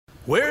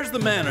Where's the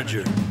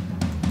manager?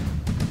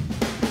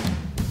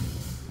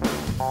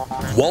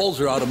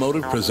 Walzer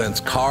Automotive presents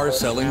Car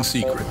Selling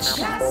Secrets.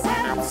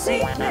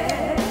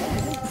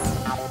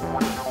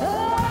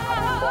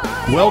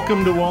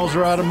 Welcome to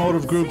Walzer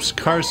Automotive Group's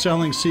Car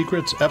Selling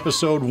Secrets,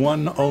 episode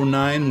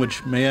 109,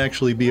 which may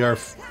actually be our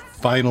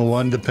final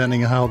one,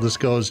 depending on how this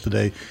goes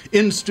today.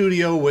 In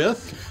studio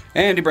with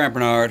Andy Brant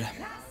Bernard.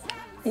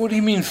 What do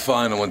you mean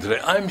final one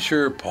today? I'm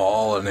sure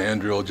Paul and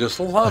Andrew will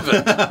just love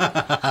it.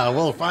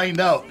 We'll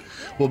find out.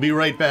 We'll be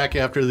right back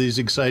after these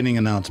exciting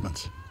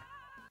announcements.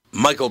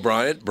 Michael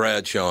Bryant,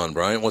 Bradshaw and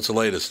Bryant, what's the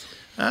latest?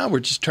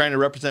 We're just trying to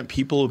represent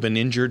people who've been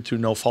injured through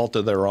no fault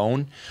of their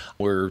own.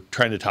 We're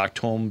trying to talk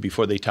to them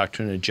before they talk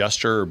to an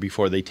adjuster or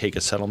before they take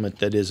a settlement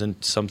that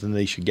isn't something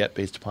they should get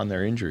based upon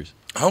their injuries.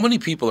 How many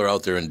people are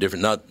out there in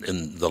different, not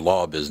in the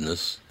law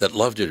business, that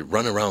love to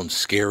run around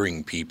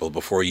scaring people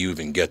before you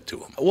even get to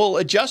them? Well,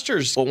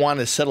 adjusters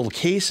want to settle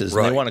cases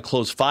and they want to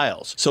close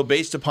files. So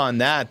based upon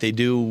that, they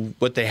do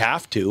what they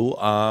have to.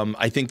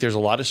 I think there's a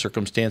lot of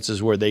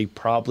circumstances where they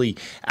probably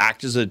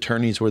act as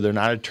attorneys where they're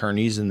not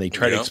attorneys and they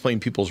try to explain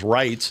people's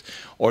rights,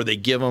 or they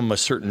give them a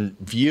certain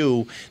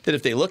view that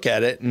if they look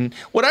at it. And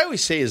what I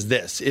always say is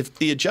this: if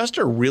the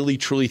adjuster really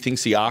truly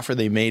thinks the offer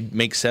they made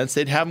makes sense,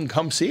 they'd have them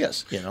come see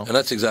us. And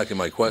that's exactly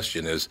my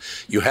question is,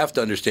 you have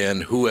to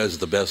understand who has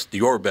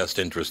your best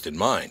interest in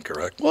mind,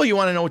 correct? Well, you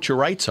want to know what your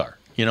rights are.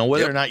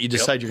 Whether or not you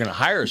decide you're going to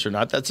hire us or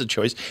not, that's a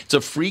choice. It's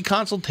a free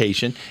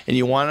consultation, and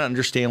you want to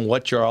understand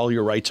what all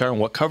your rights are and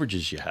what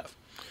coverages you have.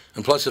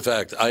 And plus the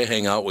fact I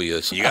hang out with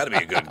you, so you got to be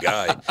a good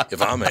guy if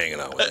I'm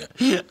hanging out with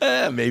you.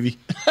 Maybe.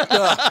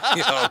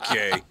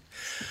 Okay.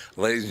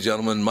 Ladies and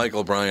gentlemen,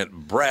 Michael Bryant,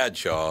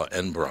 Bradshaw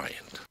and Bryant.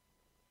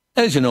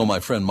 As you know, my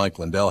friend Mike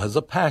Lindell has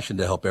a passion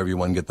to help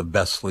everyone get the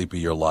best sleep of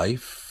your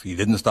life. He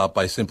didn't stop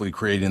by simply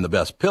creating the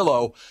best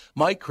pillow.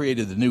 Mike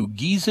created the new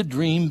Giza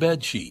Dream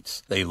bed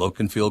sheets. They look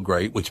and feel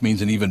great, which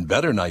means an even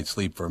better night's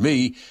sleep for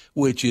me,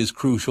 which is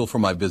crucial for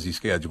my busy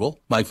schedule.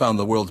 Mike found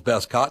the world's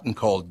best cotton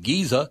called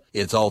Giza.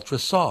 It's ultra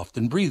soft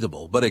and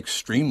breathable, but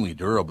extremely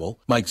durable.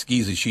 Mike's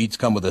Giza sheets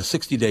come with a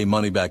 60-day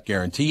money-back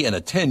guarantee and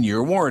a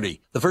 10-year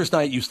warranty. The first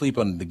night you sleep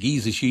on the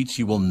Giza sheets,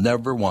 you will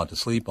never want to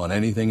sleep on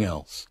anything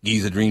else.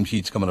 Giza Dream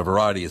sheets come in a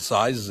variety of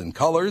sizes and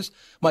colors.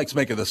 Mike's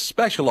making a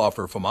special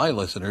offer for my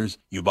listeners.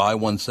 You buy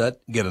one set,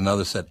 get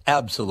another set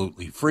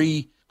absolutely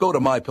free. Go to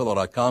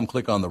MyPillow.com,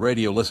 click on the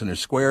radio listener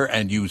square,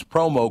 and use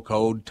promo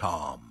code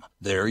TOM.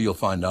 There you'll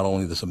find not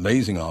only this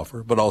amazing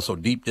offer, but also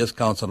deep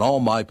discounts on all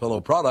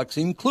MyPillow products,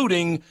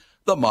 including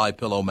the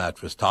MyPillow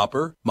mattress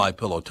topper,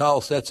 MyPillow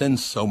towel sets, and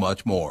so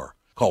much more.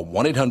 Call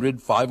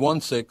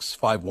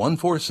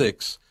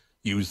 1-800-516-5146.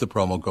 Use the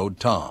promo code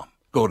TOM.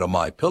 Go to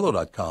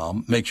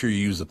MyPillow.com. Make sure you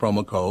use the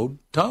promo code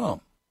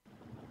TOM.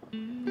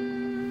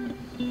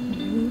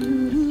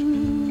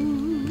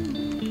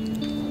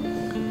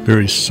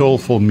 very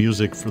soulful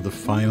music for the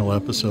final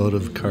episode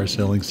of Car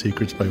Selling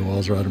Secrets by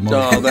Walzer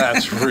Automotive. Oh,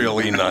 that's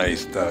really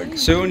nice, Doug.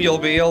 Soon you'll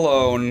be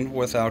alone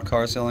without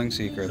Car Selling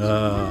Secrets.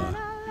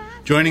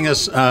 Joining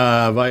us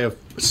via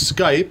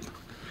Skype,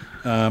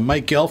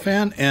 Mike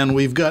Gelfand, and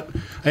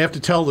I have to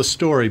tell the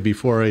story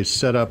before I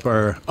set up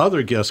our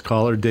other guest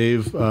caller,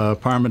 Dave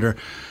Parmenter.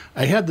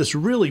 I had this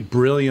really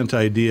brilliant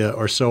idea,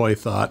 or so I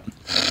thought,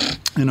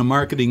 in a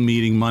marketing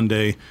meeting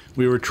Monday.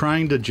 We were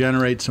trying to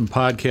generate some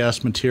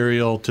podcast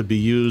material to be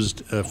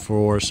used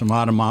for some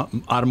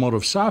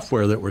automotive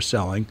software that we're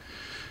selling.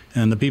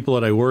 And the people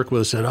that I work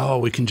with said, oh,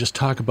 we can just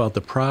talk about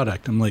the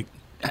product. I'm like,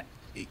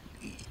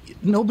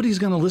 nobody's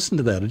going to listen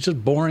to that. It's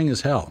just boring as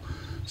hell.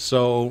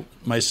 So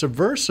my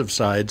subversive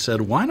side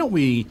said, why don't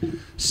we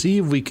see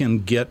if we can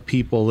get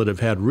people that have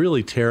had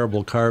really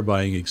terrible car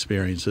buying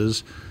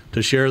experiences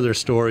to share their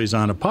stories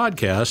on a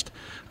podcast,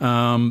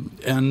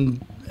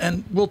 and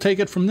we'll take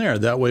it from there.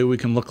 That way we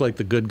can look like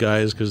the good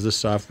guys, because this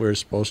software is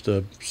supposed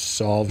to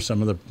solve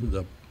some of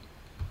the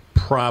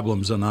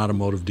problems in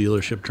automotive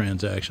dealership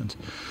transactions.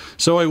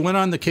 So I went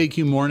on the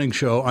KQ Morning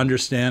Show,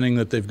 understanding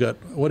that they've got,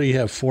 what do you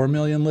have, 4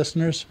 million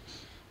listeners?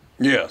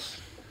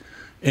 Yes.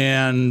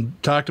 And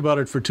talked about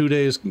it for 2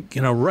 days.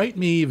 Write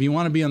me if you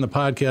want to be on the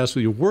podcast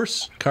with your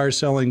worst car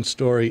selling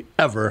story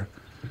ever.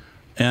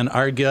 And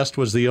our guest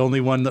was the only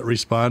one that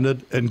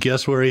responded. And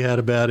guess where he had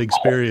a bad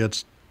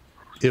experience?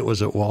 It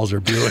was at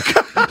Walzer Buick.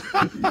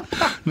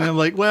 And I'm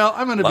like, well,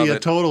 I'm going to be a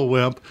total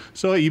wimp.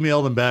 So I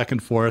emailed him back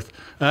and forth.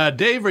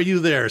 Dave, are you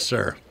there,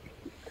 sir?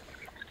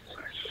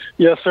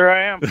 Yes, sir,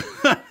 I am.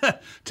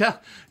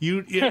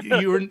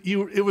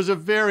 It was a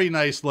very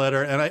nice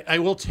letter. And I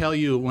will tell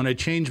you, when I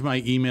change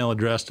my email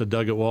address to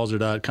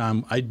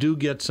doug@walzer.com, I do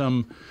get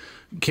some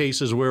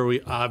cases where we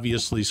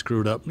obviously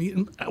screwed up.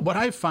 What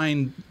I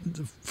find,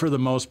 for the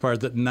most part,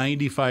 that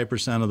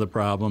 95% of the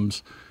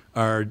problems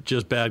are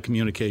just bad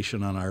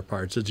communication on our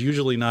parts. It's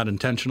usually not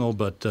intentional,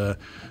 but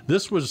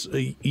this was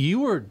you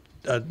were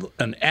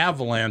an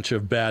avalanche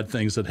of bad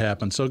things that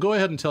happened. So go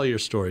ahead and tell your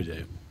story,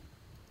 Dave.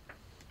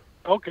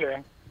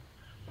 Okay.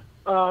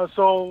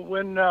 So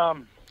when my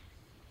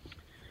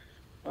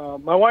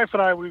wife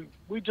and I,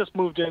 we just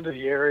moved into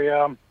the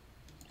area.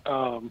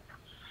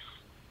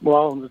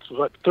 well, it's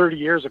what 30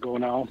 years ago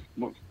now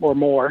or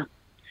more,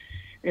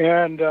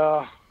 and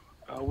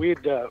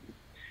we'd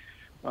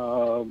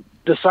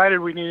decided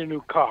we needed a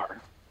new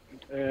car.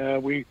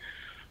 We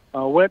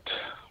went,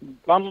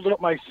 bundled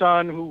up my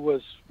son, who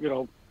was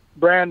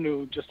brand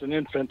new, just an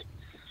infant,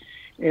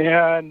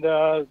 and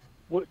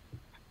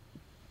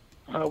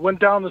went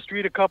down the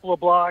street a couple of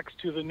blocks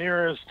to the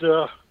nearest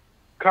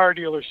car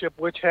dealership,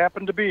 which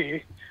happened to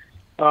be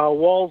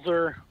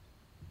Walzer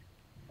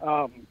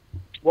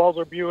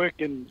Buick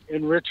in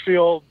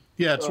Richfield.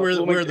 Yeah, it's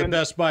where the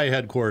Best Buy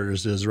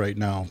headquarters is right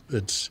now.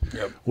 It's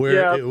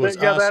where it was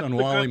us and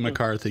Wally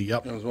McCarthy.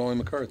 Yep, it was Wally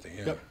McCarthy.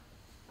 Yeah. Yep.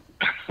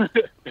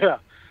 Yeah,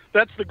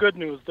 that's the good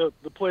news. The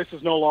place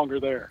is no longer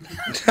there.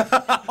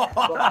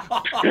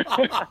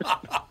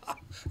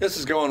 This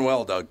is going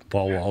well, Doug.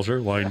 Paul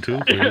Walzer, line 2,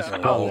 please.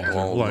 Paul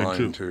Walzer,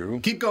 line 2.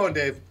 Keep going,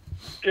 Dave.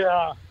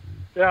 Yeah.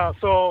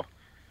 So,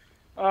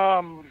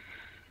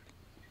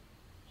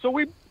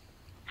 we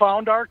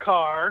found our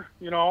car,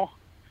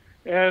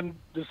 and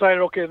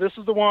decided, okay, this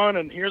is the one,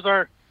 and here's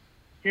our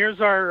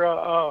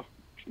our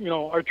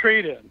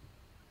trade-in.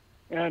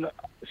 And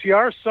see,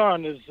 our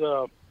son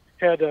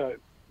had a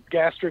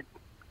gastric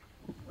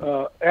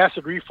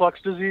acid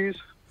reflux disease,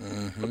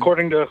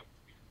 according to,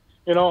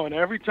 and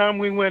every time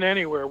we went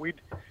anywhere,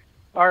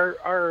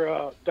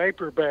 our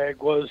diaper bag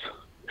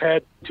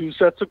had 2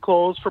 sets of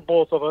clothes for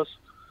both of us,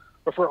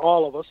 or for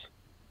all of us,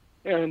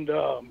 and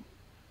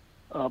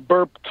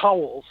burp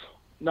towels,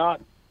 not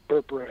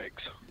burp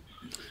rags.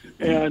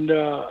 And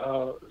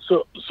so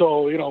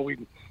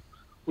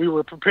we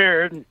were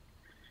prepared. And,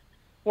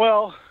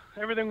 well,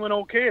 everything went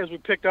okay as we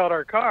picked out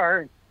our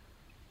car,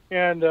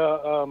 and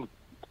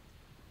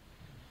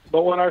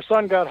but when our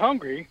son got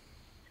hungry,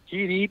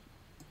 he'd eat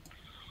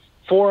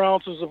 4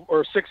 ounces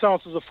or 6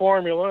 ounces of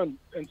formula and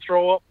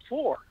throw up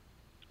 4.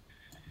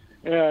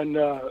 And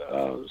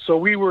so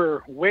we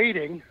were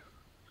waiting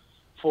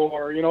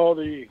for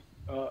the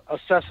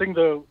assessing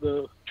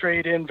the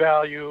trade-in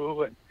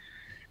value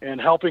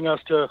and helping us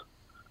to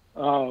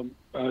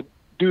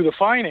do the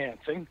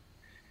financing.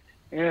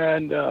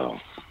 And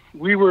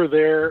we were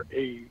there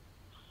a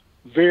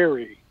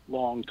very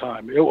long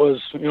time. It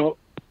was,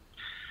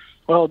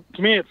 well,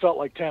 to me it felt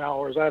like 10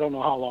 hours. I don't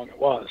know how long it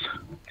was.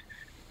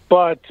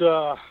 But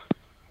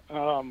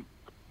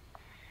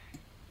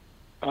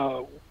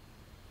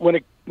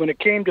when it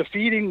came to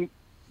feeding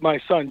my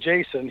son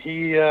Jason,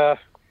 he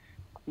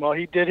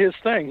did his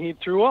thing. He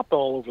threw up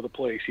all over the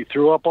place. He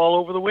threw up all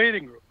over the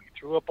waiting room. He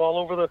threw up all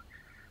over the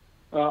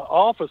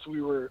office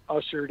we were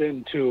ushered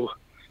into.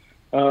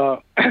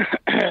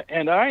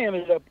 And I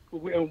ended up,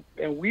 and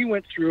we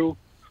went through,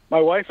 my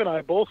wife and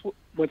I both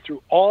went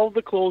through all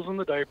the clothes in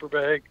the diaper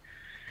bag,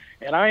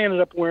 and I ended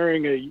up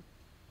wearing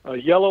a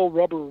yellow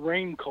rubber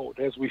raincoat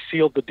as we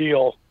sealed the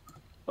deal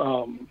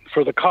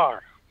for the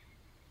car.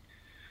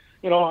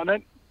 And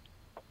then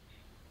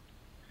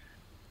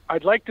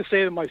I'd like to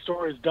say that my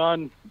story is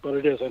done, but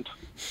it isn't,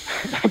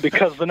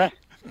 because the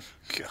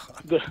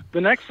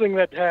next thing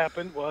that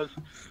happened was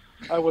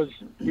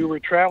we were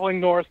traveling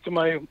north to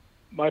my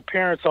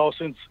parents' house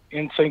in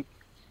St.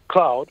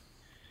 Cloud,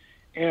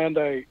 and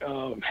I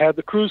had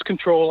the cruise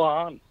control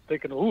on,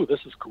 thinking, "Ooh,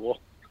 this is cool."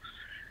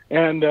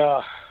 And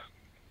then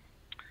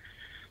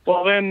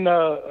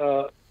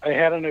I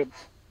had a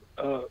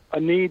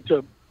need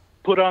to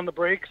put on the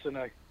brakes, and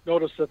I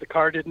noticed that the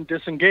car didn't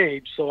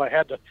disengage, so I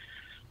had to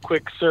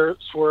quick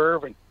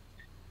swerve and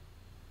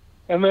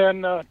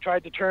then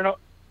tried to turn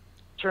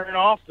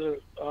off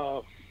the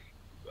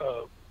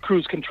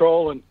cruise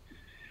control, and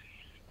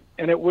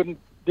it wouldn't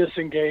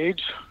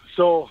disengage.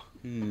 So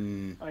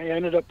I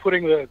ended up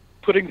putting the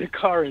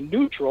car in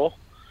neutral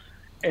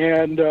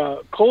and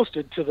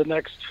coasted to the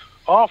next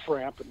off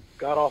ramp and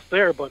got off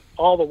there. But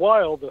all the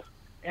while, the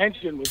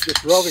engine was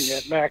just revving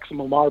at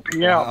maximum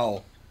RPM.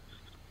 Wow.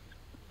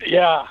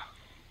 Yeah.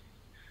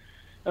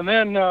 And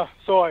then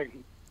so I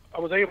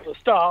was able to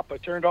stop. I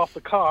turned off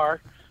the car.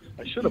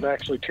 I should have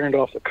actually turned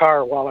off the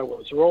car while I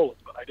was rolling,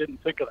 but I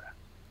didn't think of that.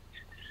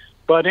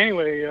 But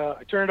anyway,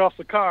 I turned off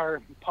the car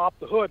and popped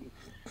the hood.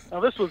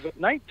 Now, this was at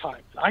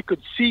nighttime. I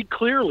could see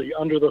clearly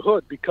under the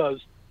hood because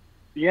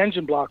the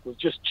engine block was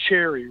just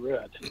cherry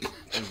red.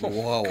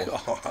 Whoa.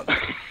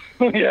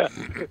 Yeah.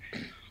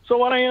 So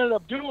what I ended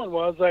up doing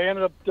was I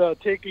ended up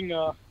taking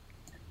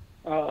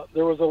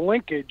there was a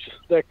linkage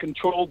that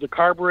controlled the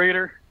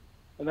carburetor,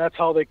 and that's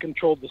how they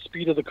controlled the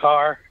speed of the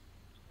car.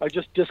 I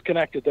just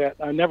disconnected that.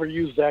 I never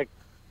used that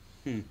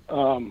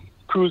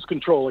cruise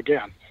control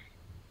again.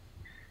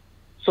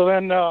 So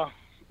then,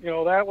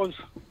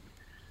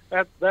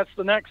 that's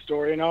the next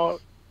story.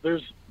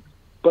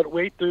 But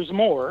wait, there's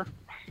more.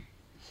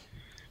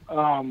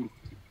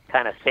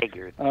 Kind of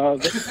figured.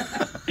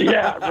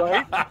 Yeah,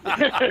 right.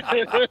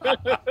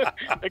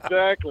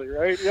 Exactly,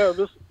 right. Yeah,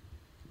 this.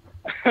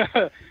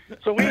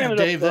 So we ended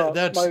Dave, up.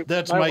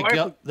 that's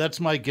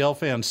Mike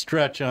Gelfand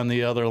stretch on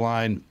the other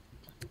line.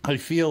 I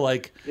feel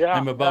like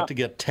I'm about to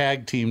get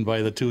tag teamed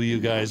by the two of you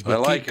guys,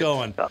 but keep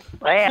going.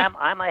 Hey,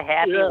 I'm a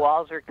happy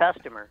Walzer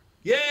customer.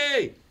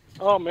 Yay!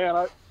 Oh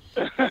man,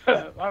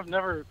 I've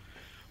never.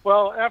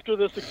 Well, after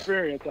this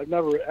experience, I've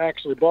never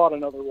actually bought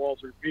another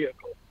Walser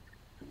vehicle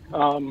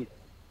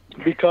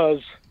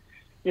because,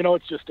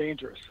 it's just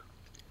dangerous.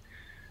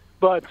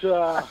 But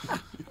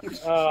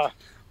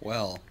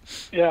well,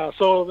 yeah.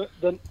 So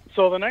the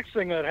next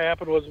thing that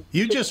happened was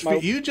you just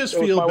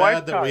feel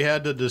bad that we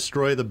had to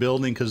destroy the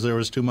building because there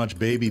was too much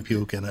baby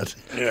puke in it.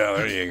 Yeah,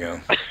 there you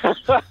go.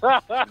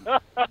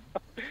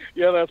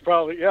 Yeah, that's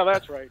right.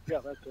 Yeah,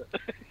 that's it.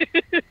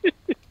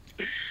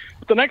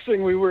 The next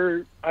thing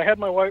I had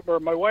my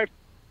wife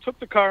took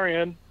the car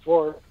in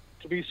to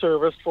be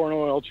serviced for an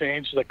oil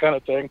change, that kind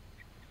of thing.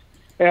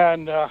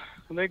 And a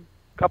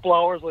couple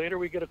hours later,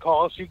 we get a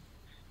call. She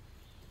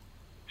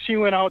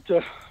went out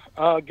to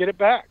get it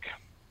back,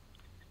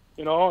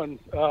 and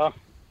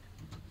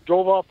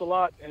drove off the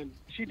lot. And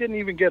she didn't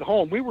even get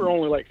home. We were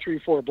only like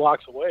 3-4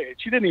 blocks away.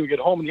 She didn't even get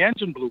home, and the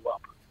engine blew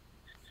up.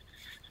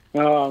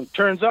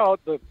 Turns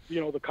out the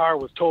car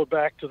was towed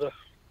back to the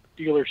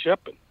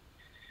dealership, and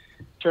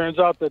turns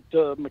out that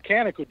the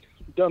mechanic who'd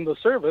done the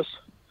service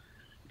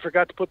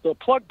forgot to put the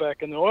plug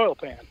back in the oil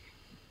pan.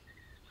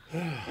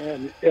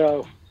 And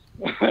yeah,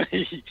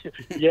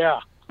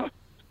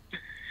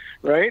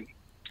 right.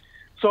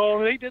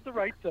 So they did the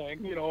right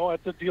thing,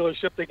 at the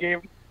dealership. They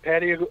gave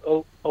Patty a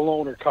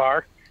loaner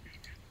car,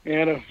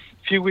 and a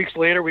few weeks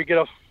later we get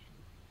a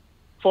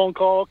phone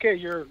call. Okay,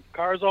 your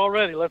car's all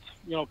ready. Let's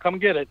come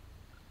get it.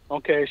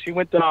 Okay, she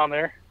went down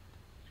there,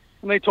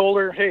 and they told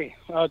her, hey,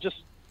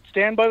 just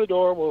stand by the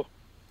door.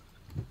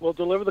 We'll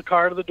deliver the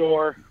car to the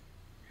door,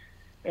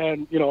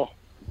 and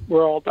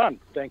we're all done.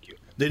 Thank you.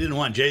 They didn't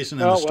want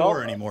Jason in the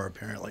store anymore,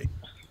 apparently.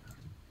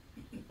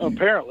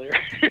 Apparently,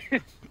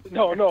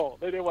 no,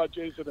 they didn't want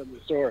Jason in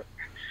the store.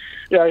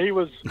 Yeah, he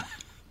was,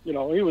 he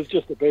was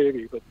just a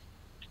baby. But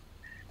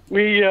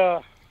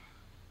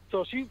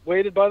so she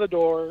waited by the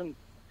door, and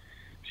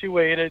she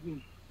waited,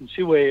 and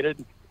she waited,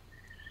 and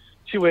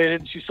she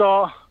waited. She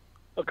saw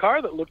a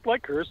car that looked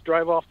like hers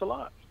drive off the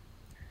lot.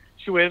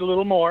 She waited a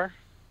little more.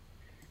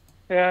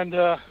 And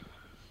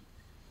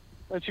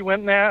she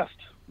went and asked,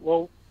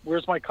 well,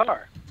 where's my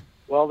car?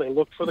 Well, they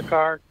looked for the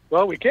car.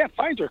 Well, we can't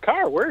find your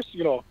car. Where's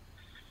your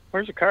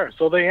car?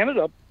 So they ended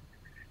up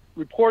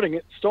reporting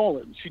it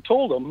stolen. She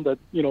told them that,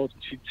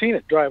 she'd seen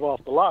it drive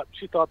off the lot.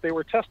 She thought they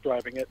were test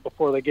driving it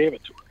before they gave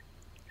it to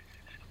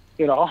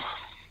her.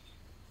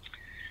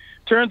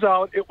 Turns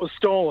out it was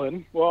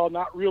stolen. Well,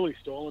 not really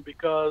stolen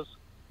because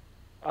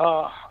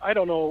I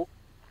don't know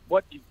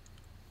what you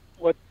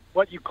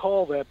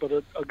call that, but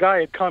a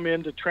guy had come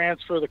in to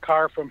transfer the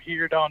car from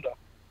here down to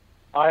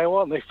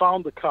Iowa, and they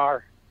found the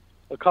car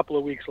a couple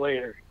of weeks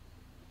later.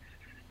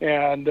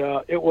 And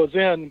it was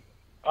in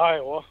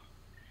Iowa,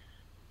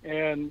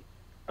 and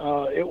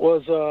it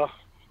was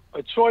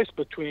a choice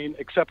between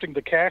accepting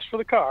the cash for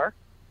the car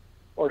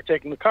or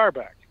taking the car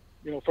back,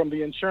 from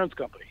the insurance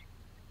company.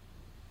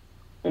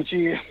 And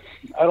she,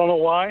 I don't know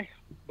why,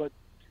 but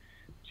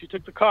she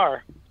took the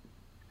car.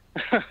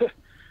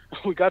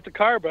 We got the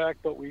car back,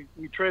 but we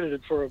traded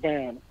it for a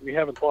van. We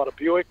haven't bought a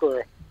Buick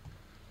or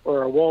a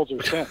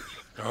Walser since.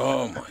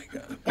 Oh my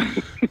God!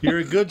 You're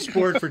a good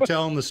sport for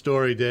telling the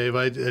story, Dave.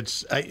 I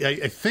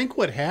think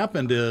what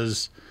happened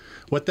is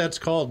what that's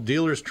called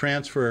dealers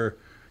transfer.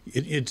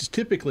 It's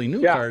typically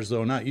new cars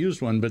though, not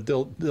used one, but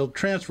they'll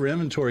transfer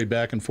inventory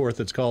back and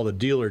forth. It's called a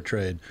dealer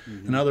trade.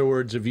 Mm-hmm. In other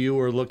words, if you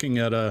were looking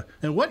at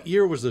and what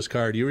year was this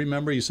car? Do you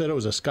remember? You said it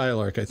was a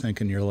Skylark, I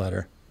think, in your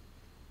letter.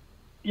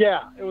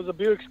 Yeah, it was a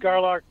Buick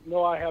Skylark.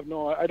 No, I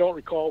don't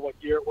recall what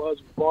year it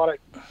was. We bought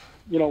it,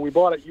 we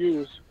bought it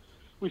used.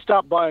 We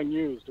stopped buying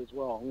used as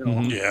well,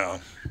 Mm-hmm. Yeah.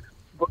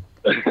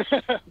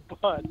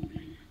 But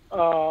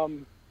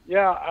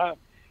yeah.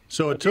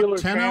 So it took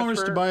 10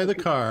 hours to buy the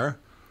car.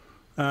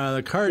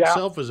 The car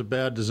itself was a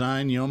bad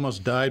design. You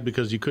almost died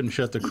because you couldn't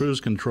shut the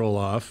cruise control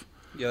off.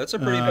 Yeah, that's a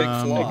pretty big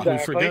flaw.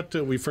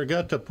 Exactly. We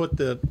forgot to put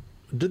the...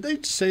 Did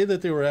they say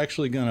that they were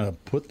actually going to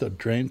put the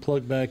drain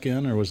plug back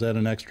in, or was that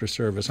an extra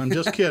service? I'm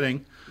just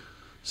kidding.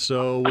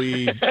 So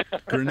we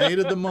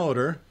grenaded the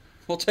motor.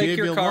 We'll take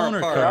your car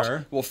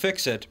apart. We'll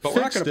fix it, but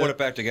we're not going to put it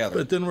back together.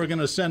 But then we're going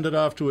to send it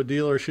off to a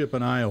dealership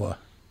in Iowa.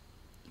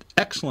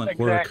 Excellent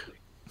work.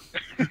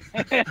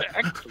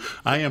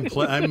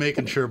 I'm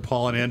making sure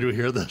Paul and Andrew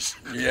hear this.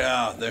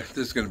 Yeah, this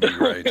is going to be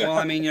great.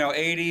 Well,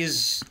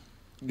 80s,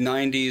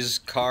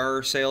 90s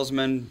car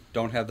salesmen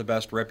don't have the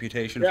best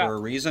reputation for a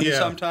reason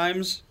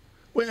sometimes.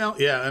 Well,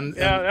 yeah, and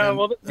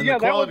the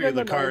quality of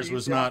the cars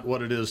was not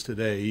what it is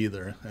today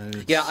either.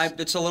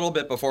 It's a little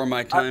bit before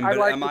my time,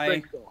 but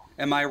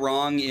am I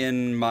wrong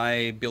in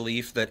my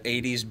belief that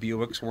 80s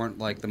Buicks weren't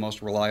like the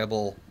most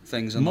reliable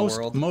things in the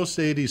world? Most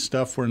 80s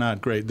stuff were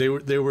not great.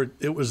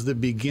 It was the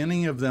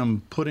beginning of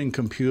them putting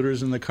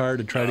computers in the car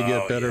to try to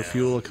get better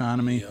fuel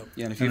economy. Yep.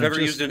 Yeah, and if you've ever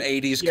used an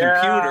 80s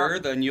computer,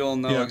 then you'll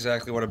know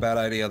exactly what a bad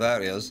idea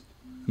that is.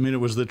 I mean,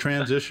 it was the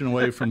transition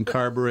away from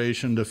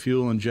carburation to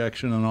fuel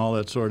injection and all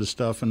that sort of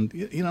stuff. And,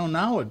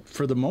 now it,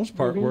 for the most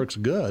part, works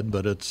good,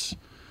 but it's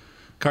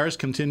cars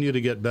continue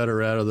to get better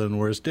rather than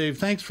worse. Dave,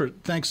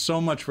 thanks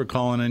so much for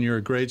calling in. You're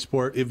a great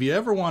sport. If you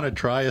ever want to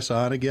try us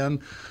on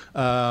again,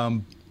 I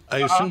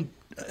assume,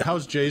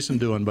 how's Jason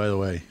doing, by the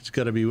way? It's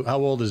got to be, how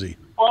old is he?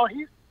 Well,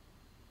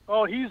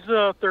 he's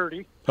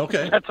 30.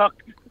 Okay. That's how,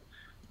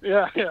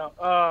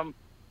 yeah.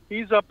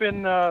 He's up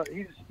in,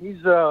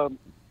 he's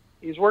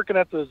working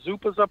at the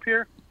Zupas up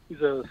here.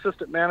 He's an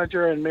assistant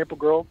manager in Maple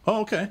Grove.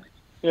 Oh, okay.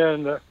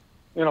 And,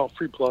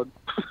 free plug.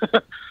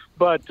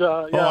 But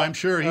yeah. Oh, I'm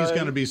sure he's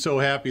going to be so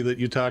happy that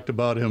you talked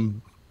about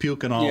him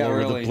puking all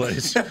over the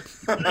place.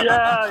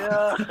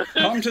 Yeah.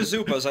 Come to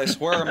Zupas. I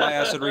swear my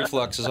acid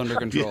reflux is under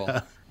control.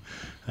 Yeah.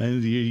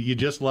 And you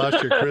just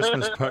lost your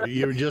Christmas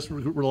you just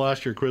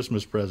lost your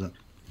Christmas present.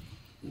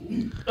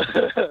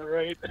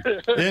 Right.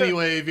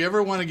 Anyway, if you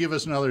ever want to give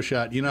us another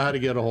shot, you know how to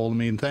get a hold of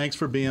me. And thanks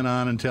for being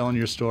on and telling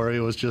your story.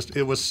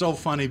 It was so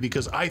funny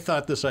because I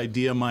thought this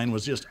idea of mine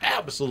was just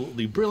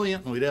absolutely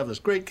brilliant, and we'd have this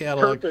great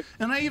catalog. Perfect.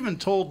 And I even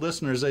told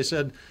listeners, I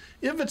said,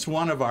 if it's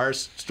one of our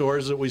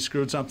stores that we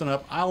screwed something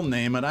up, I'll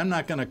name it. I'm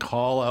not going to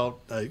call out,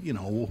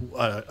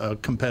 a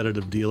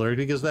competitive dealer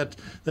because that's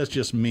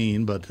just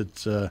mean. But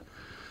it's.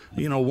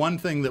 One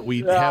thing that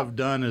we have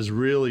done is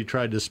really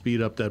tried to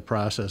speed up that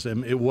process.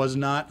 And it was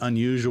not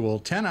unusual.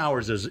 10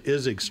 hours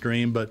is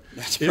extreme, but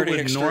it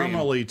would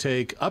normally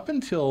take up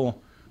until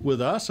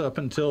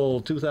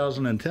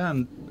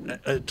 2010,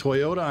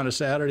 Toyota on a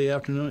Saturday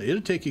afternoon,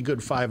 it'd take you a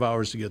good 5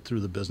 hours to get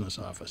through the business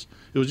office.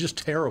 It was just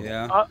terrible.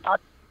 Yeah.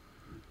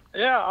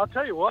 I'll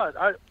tell you what.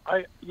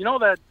 You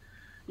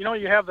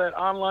have that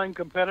online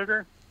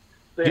competitor.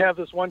 They have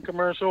this one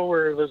commercial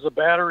where there's a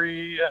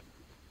battery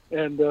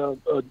and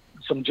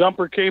some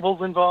jumper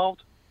cables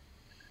involved.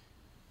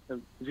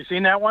 Have you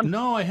seen that one?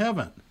 No, I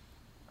haven't.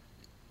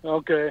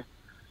 Okay.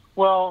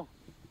 Well,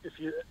 if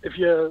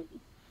you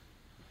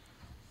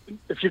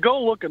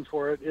go looking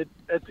for it,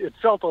 it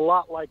felt a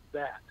lot like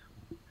that.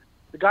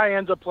 The guy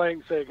ends up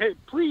saying, "Hey,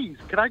 please,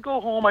 can I go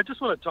home? I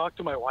just want to talk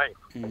to my wife."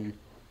 And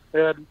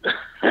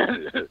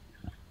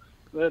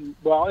then,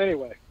 well,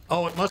 anyway.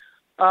 Oh, it must.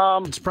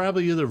 It's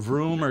probably either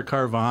Vroom or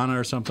Carvana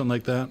or something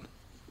like that.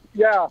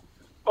 Yeah.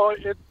 Oh,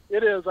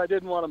 it is. I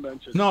didn't want to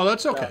mention. No,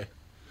 that's okay.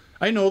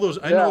 I know those.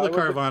 I know the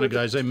Carvana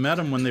guys. I met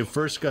them when they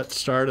first got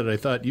started. I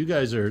thought, you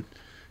guys are,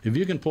 if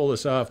you can pull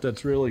this off,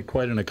 that's really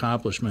quite an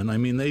accomplishment. I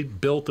mean, they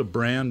built a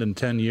brand in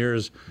 10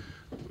 years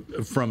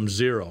from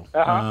zero.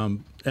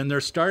 And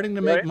they're starting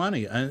to make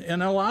money.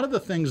 And a lot of the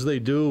things they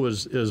do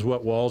is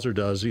what Walser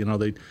does.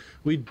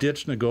 We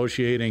ditched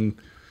negotiating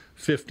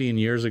 15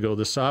 years ago.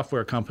 The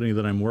software company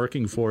that I'm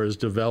working for is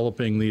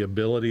developing the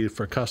ability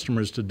for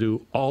customers to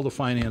do all the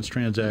finance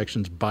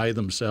transactions by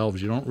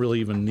themselves. You don't really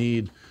even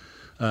need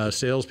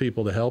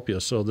salespeople to help you.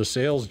 So the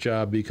sales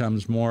job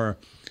becomes more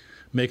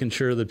making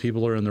sure that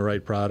people are in the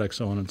right product,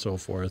 so on and so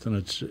forth. And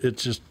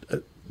it's just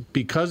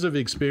because of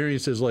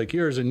experiences like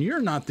yours, and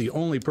you're not the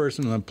only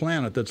person on the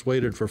planet that's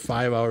waited for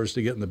 5 hours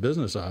to get in the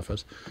business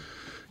office.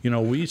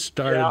 We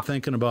started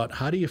thinking about,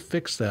 how do you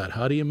fix that?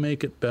 How do you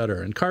make it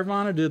better? And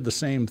Carvana did the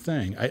same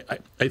thing.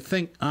 I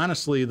think,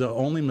 honestly, the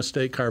only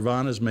mistake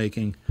Carvana's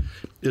making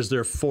is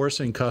they're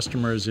forcing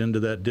customers into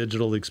that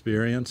digital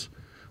experience,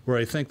 where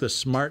I think the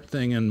smart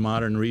thing in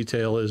modern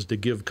retail is to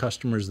give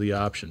customers the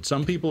option.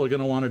 Some people are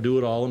going to want to do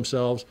it all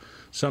themselves.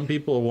 Some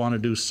people want to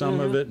do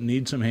some of it and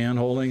need some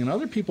hand-holding. And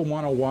other people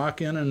want to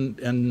walk in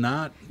and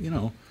not,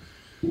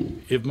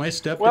 If my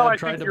stepdad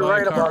tried to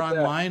buy a car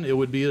online, it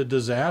would be a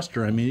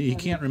disaster. I mean, he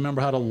can't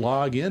remember how to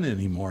log in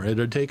anymore. It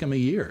would take him a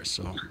year.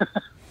 So,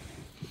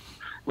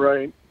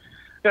 right.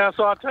 Yeah.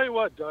 So I'll tell you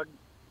what, Doug.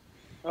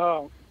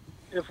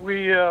 If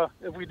we do,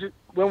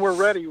 when we're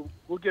ready,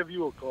 we'll give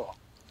you a call.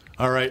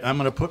 All right. I'm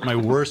going to put my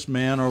worst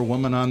man or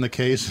woman on the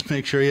case and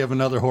make sure you have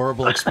another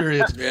horrible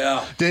experience.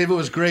 Yeah. Dave, it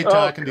was great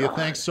talking to you.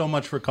 Thanks so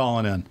much for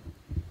calling in.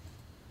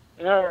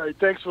 All right.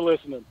 Thanks for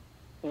listening.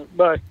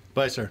 Bye.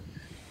 Bye, sir.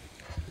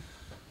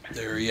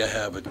 There you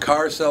have it.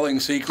 Car selling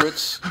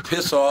secrets.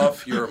 Piss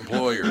off your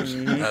employers.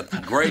 That's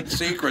a great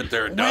secret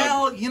there,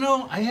 Doug.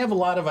 Well, I have a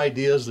lot of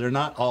ideas. They're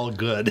not all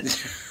good.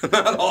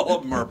 Not all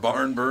of them are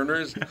barn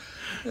burners.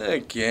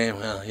 Okay,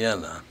 well,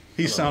 no.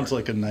 He sounds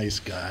like a nice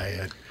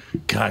guy.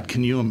 God,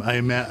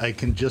 I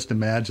can just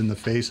imagine the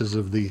faces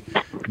of the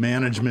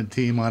management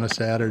team on a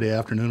Saturday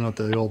afternoon at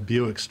the old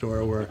Buick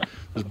store where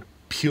there's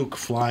puke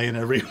flying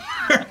everywhere.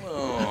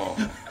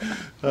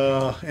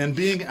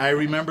 I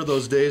remember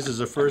those days as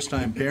a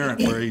first-time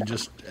parent where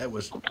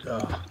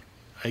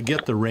I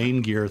get the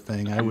rain gear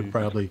thing. I would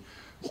probably,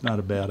 it's not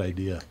a bad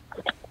idea.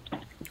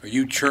 Are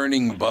you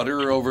churning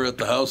butter over at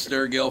the house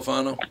there,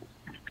 Galfano?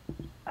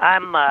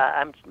 I'm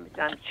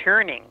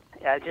churning.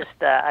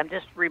 I'm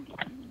just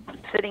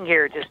sitting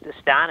here just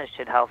astonished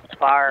at how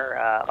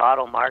far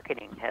auto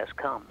marketing has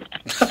come.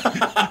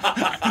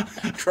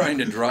 Trying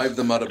to drive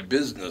them out of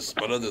business,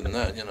 but other than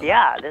that,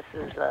 Yeah, this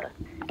is,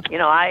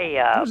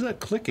 Who's that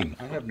clicking?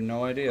 I have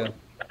no idea.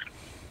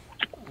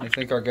 I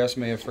think our guest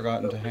may have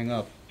forgotten to hang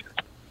up.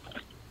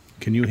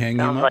 Can you hang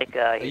him up? Sounds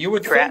like you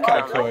would think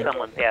I could.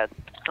 Someone's had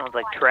Sounds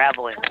like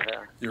traveling.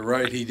 You're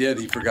right. He did.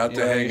 He forgot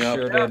to hang up.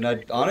 Sure did.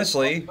 And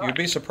honestly, you'd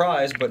be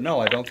surprised, but no,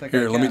 I don't think.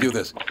 Here, let me do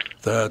this.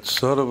 That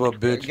son of a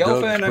bitch.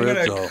 Gelfand, I'm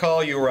going to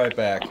call you right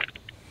back.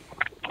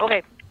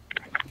 Okay.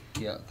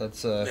 Yeah,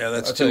 that's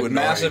that's a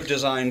massive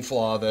design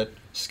flaw that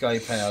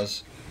Skype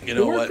has. You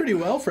know, it worked pretty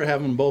well for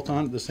having them both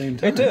on at the same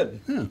time. It did.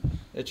 Yeah.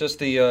 It's just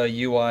the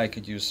UI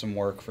could use some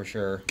work for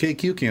sure.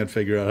 KQ can't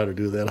figure out how to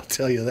do that, I'll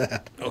tell you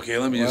that. Okay,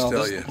 let me just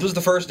tell you. This is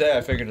the first day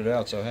I figured it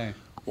out, so hey.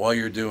 While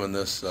you're doing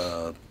this,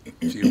 a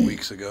few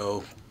weeks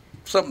ago,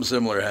 something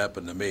similar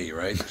happened to me,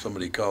 right?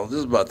 Somebody called. This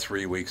is about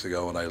 3 weeks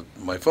ago, and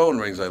my phone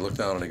rings. I look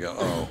down and I go,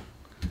 oh.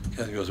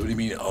 And he goes, what do you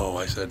mean, oh?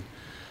 I said,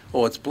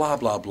 oh, it's blah,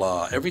 blah,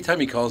 blah. Every time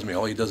he calls me,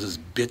 all he does is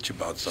bitch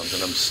about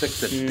something. I'm sick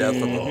to death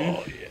of it.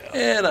 Oh, yeah.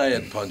 And I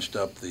had punched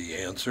up the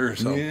answer,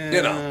 so,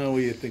 you know.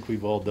 We think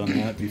we've all done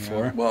that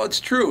before. Well,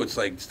 it's true. It's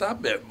like,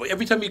 stop it.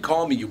 Every time you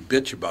call me, you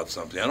bitch about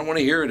something. I don't want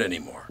to hear it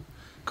anymore.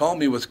 Call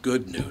me with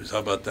good news. How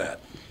about that?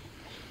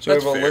 So we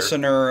have a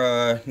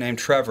listener named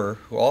Trevor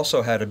who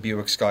also had a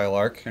Buick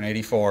Skylark in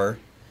 '84,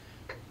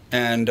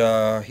 and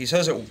he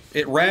says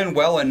it ran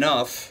well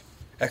enough,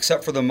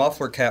 except for the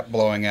muffler cap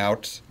blowing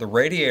out, the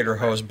radiator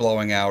hose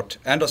blowing out,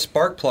 and a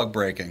spark plug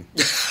breaking.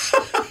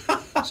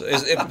 So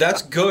if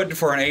that's good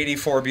for an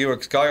 '84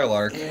 Buick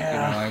Skylark.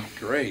 Yeah, you know,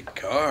 great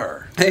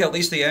car. Hey, at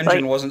least the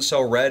engine wasn't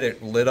so red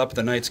it lit up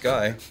the night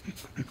sky.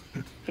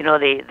 You know,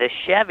 the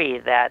Chevy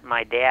that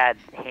my dad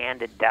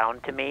handed down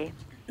to me.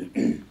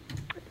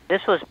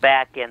 This was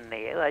back in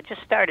I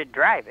just started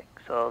driving,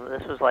 so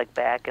this was like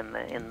back in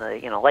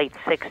the late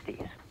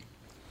 '60s,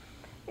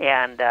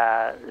 and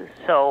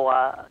so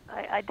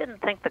I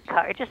didn't think the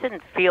car. It just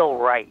didn't feel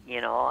right,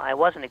 you know. I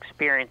wasn't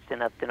experienced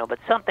enough to know, but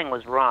something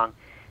was wrong,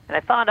 and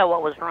I found out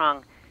what was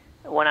wrong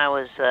when I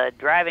was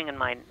driving in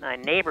my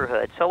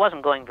neighborhood. So I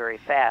wasn't going very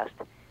fast,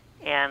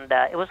 and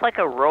it was like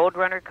a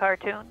Roadrunner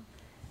cartoon.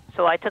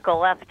 So I took a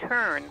left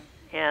turn.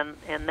 And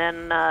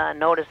then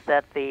noticed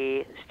that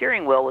the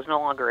steering wheel was no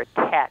longer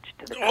attached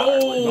to the car.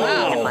 Oh,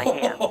 wow. In my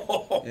hand.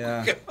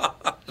 Yeah.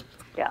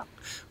 Yeah.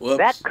 Whoops.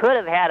 That could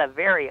have had a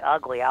very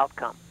ugly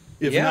outcome.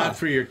 If not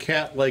for your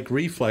cat-like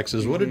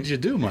reflexes, what did you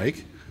do,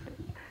 Mike?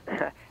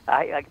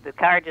 The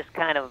car just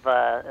kind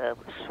of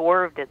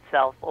swerved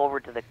itself over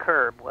to the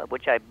curb,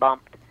 which I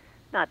bumped.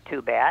 Not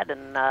too bad.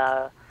 And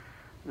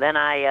then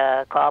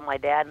I called my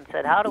dad and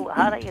said, "How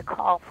do you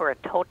call for a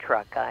tow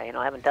truck? I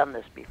haven't done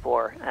this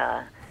before."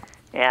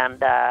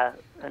 And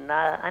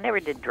I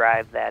never did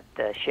drive that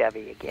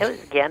Chevy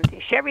again.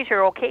 Chevys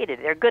are okay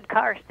today. They're good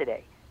cars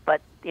today. But,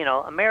 you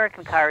know,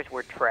 American cars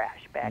were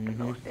trash back in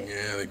those days.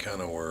 Yeah, they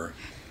kind of were.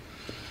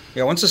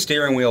 Yeah, once the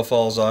steering wheel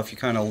falls off, you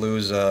kind of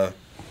lose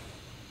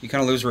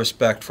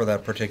respect for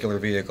that particular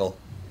vehicle.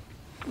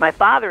 My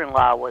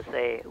father-in-law was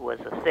a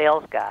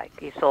sales guy.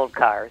 He sold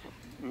cars,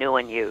 new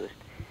and used.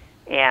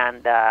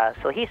 And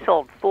so he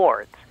sold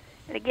Fords.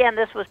 And again,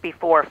 this was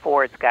before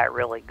Fords got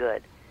really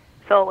good.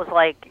 So it was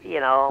like, you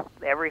know,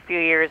 every few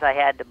years I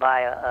had to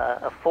buy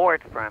a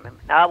Ford from him.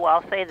 Now,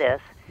 I'll say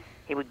this.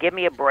 He would give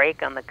me a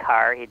break on the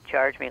car. He'd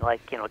charge me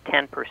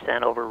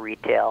 10% over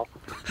retail.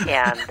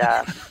 And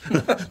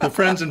the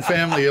friends and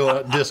family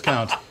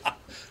discount.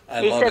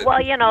 He said, "Well,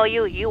 you know,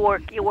 you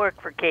work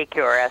for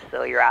KQRS,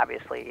 so you're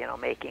obviously, you know,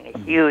 making a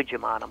huge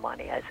amount of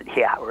money." I said,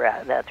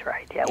 "Yeah, that's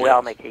right. Yeah, we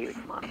all make a huge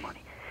amount of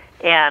money."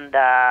 And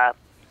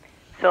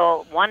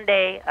so one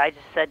day I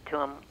just said to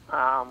him,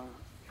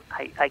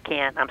 I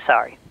can't. I'm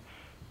sorry.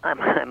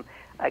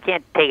 I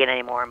can't take it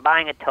anymore. I'm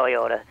buying a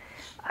Toyota.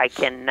 I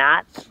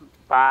cannot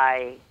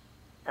buy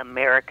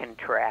American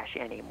trash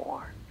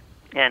anymore.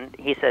 And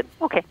he said,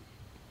 "Okay."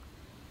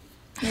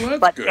 Well,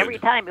 but good. Every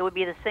time it would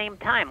be the same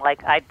time.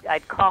 Like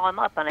I'd call him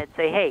up and I'd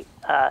say,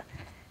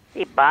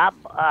 "Hey, Bob,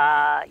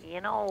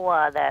 you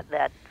know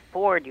that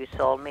Ford you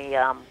sold me?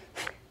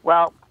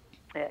 Well,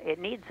 it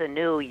needs a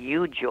new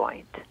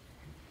U-joint."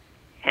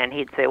 And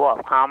he'd say,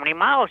 "Well, how many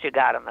miles you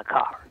got in the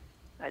car?"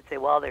 I'd say,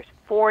 "Well, there's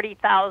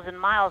 40,000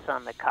 miles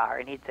on the car."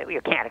 And he'd say, "Well, you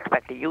can't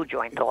expect a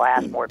U-joint to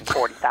last more than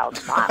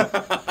 40,000 miles."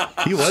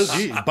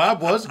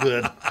 Bob was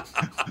good.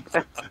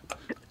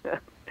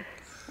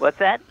 What's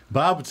that?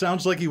 Bob, it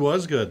sounds like he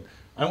was good.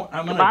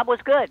 Bob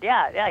was good.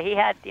 Yeah. He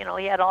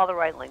had all the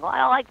right lingo.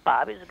 I liked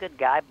Bob. He was a good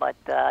guy, but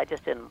I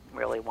just didn't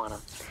really want to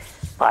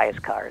buy his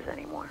cars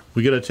anymore.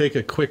 We got to take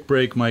a quick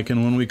break, Mike,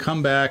 and when we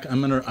come back,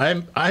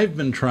 I've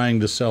been trying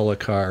to sell a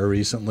car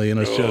recently, and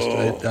it's just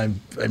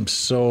I'm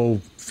so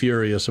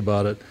furious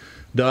about it.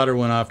 Daughter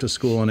went off to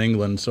school in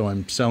England, so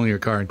I'm selling her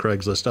car on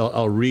Craigslist.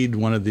 I'll read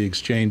one of the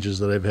exchanges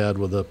that I've had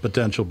with a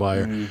potential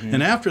buyer,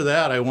 and after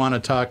that, I want to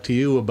talk to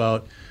you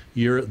about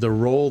the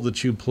role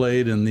that you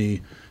played in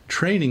the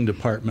training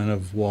department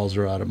of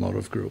Walser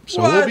Automotive Group.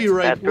 So we'll be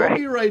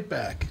right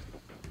back.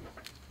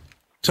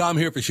 Tom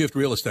here for Shift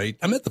Real Estate.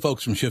 I met the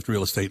folks from Shift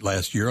Real Estate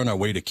last year on our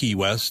way to Key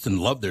West and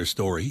loved their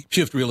story.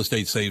 Shift Real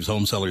Estate saves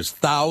home sellers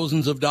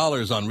thousands of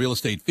dollars on real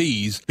estate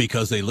fees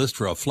because they list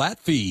for a flat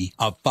fee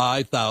of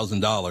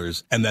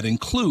 $5,000, and that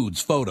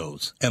includes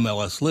photos,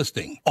 MLS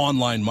listing,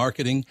 online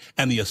marketing,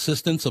 and the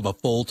assistance of a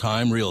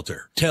full-time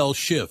realtor. Tell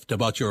Shift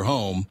about your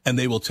home, and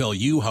they will tell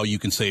you how you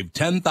can save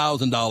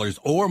 $10,000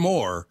 or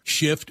more.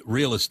 Shift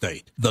Real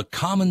Estate, the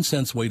common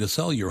sense way to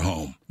sell your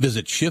home.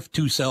 Visit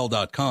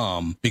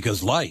shift2sell.com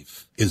because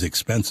life is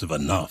expensive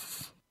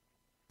enough.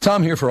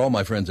 Tom here for all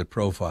my friends at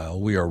Profile.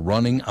 We are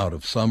running out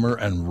of summer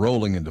and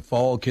rolling into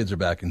fall. Kids are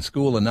back in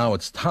school, and now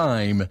it's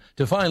time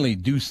to finally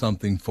do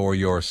something for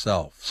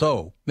yourself.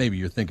 So maybe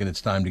you're thinking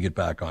it's time to get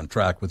back on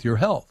track with your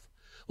health.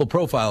 Well,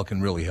 Profile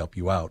can really help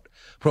you out.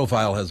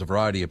 Profile has a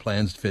variety of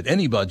plans to fit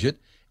any budget,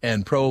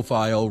 and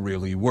Profile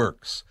really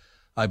works.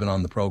 I've been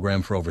on the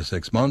program for over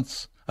 6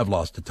 months. I've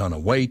lost a ton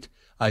of weight.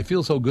 I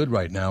feel so good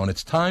right now, and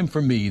it's time for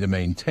me to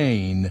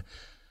maintain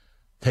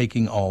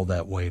taking all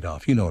that weight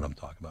off. You know what I'm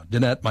talking about.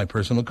 Danette, my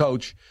personal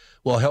coach,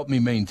 will help me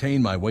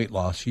maintain my weight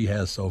loss. She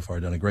has so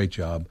far done a great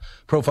job.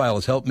 Profile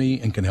has helped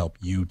me and can help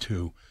you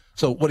too.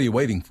 So what are you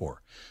waiting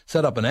for?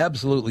 Set up an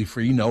absolutely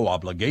free, no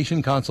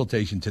obligation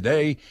consultation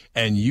today,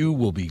 and you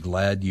will be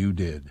glad you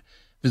did.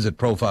 Visit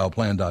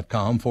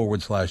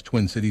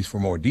profileplan.com/Twin Cities for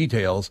more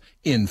details.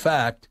 In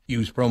fact,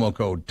 use promo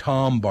code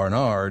Tom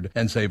Barnard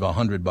and save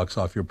 $100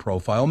 off your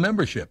Profile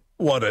membership.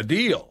 What a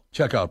deal!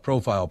 Check out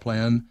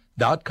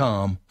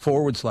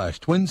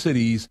profileplan.com/Twin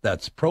Cities.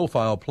 That's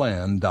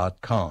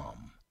profileplan.com.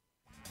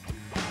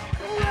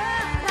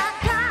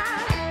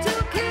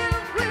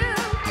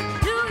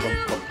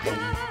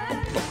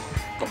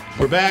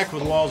 We're back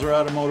with Walser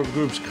Automotive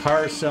Group's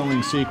Car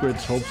Selling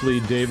Secrets.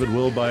 Hopefully David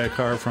will buy a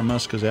car from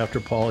us, because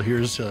after Paul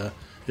hears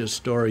his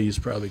story, he's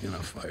probably going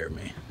to fire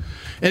me.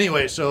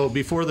 Anyway, so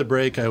before the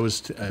break, I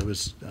was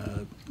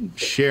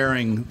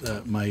sharing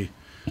my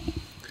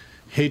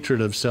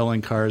hatred of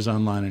selling cars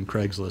online in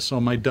Craigslist.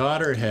 So my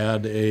daughter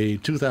had a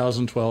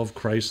 2012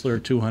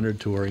 Chrysler 200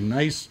 Touring,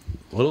 nice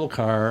little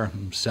car.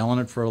 I'm selling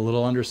it for a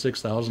little under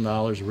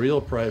 $6,000,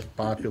 real price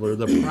popular.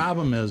 The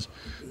problem is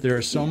there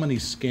are so many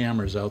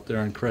scammers out there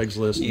on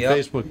Craigslist and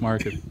Facebook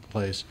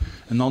Marketplace,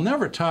 and they'll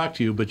never talk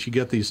to you, but you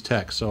get these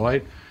texts. So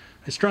I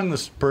strung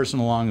this person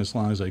along as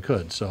long as I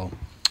could. So,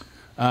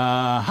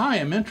 hi,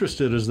 I'm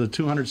interested. Is the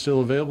 200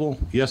 still available?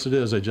 Yes, it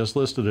is. I just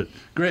listed it.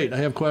 Great. I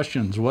have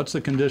questions. What's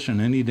the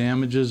condition? Any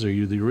damages? Are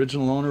you the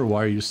original owner?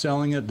 Why are you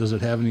selling it? Does it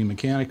have any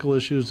mechanical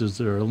issues? Is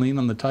there a lien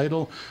on the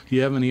title? Do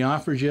you have any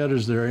offers yet?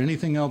 Is there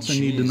anything else I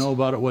need to know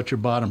about it? What's your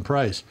bottom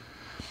price?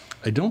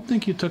 I don't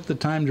think you took the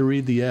time to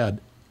read the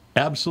ad.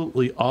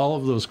 Absolutely all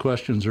of those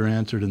questions are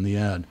answered in the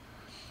ad.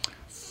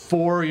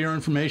 For your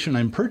information,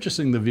 I'm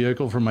purchasing the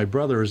vehicle for my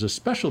brother as a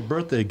special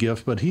birthday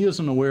gift, but he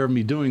isn't aware of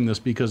me doing this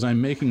because I'm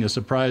making a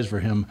surprise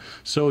for him.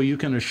 So you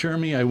can assure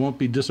me I won't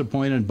be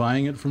disappointed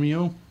buying it from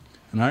you?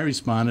 And I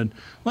responded,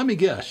 let me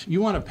guess,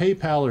 you want to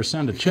PayPal or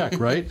send a check,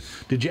 right?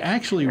 Did you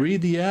actually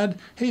read the ad?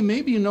 Hey,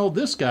 maybe you know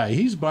this guy.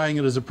 He's buying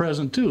it as a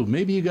present too.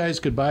 Maybe you guys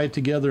could buy it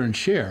together and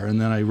share.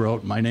 And then I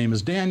wrote, my name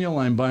is Daniel.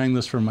 I'm buying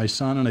this for my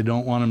son and I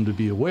don't want him to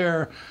be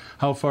aware.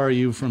 How far are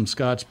you from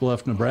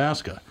Scottsbluff,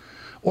 Nebraska?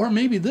 Or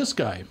maybe this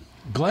guy.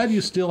 Glad you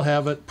still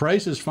have it.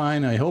 Price is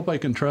fine. I hope I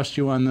can trust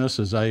you on this,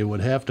 as I would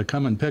have to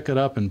come and pick it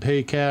up and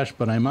pay cash,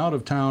 but I'm out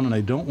of town and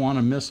I don't want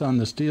to miss on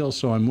this deal,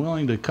 so I'm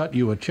willing to cut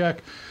you a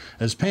check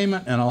as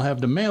payment, and I'll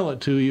have to mail it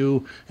to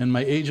you, and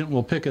my agent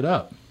will pick it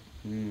up.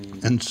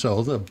 And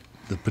so the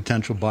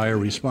potential buyer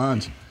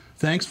responds,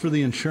 thanks for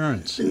the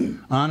insurance.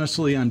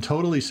 Honestly, I'm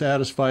totally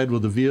satisfied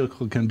with the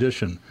vehicle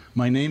condition.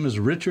 My name is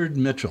Richard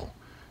Mitchell.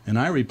 And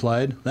I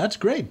replied, that's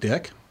great,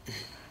 Dick.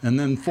 And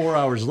then 4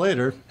 hours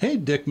later, hey,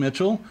 Dick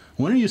Mitchell,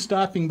 when are you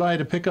stopping by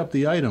to pick up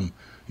the item?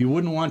 You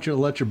wouldn't want you to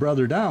let your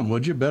brother down,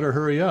 would you? Better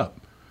hurry up.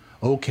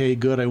 Okay,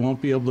 good. I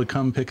won't be able to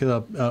come pick it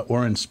up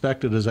or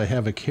inspect it, as I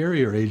have a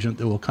carrier agent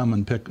that will come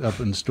and pick up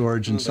in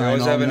storage and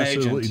sign all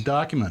necessary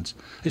documents.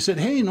 I said,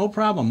 hey, no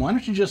problem. Why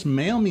don't you just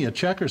mail me a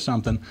check or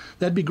something?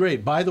 That'd be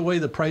great. By the way,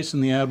 the price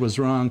in the ad was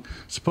wrong.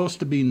 It's supposed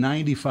to be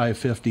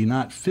 $95.50,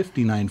 not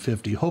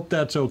 $59.50. Hope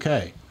that's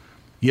okay.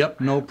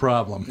 Yep, no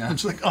problem. Yeah.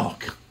 It's like, oh,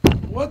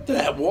 what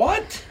the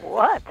what?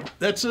 What?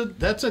 That's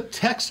a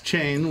text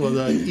chain with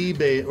an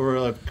eBay or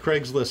a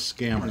Craigslist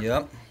scammer.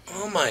 Yep.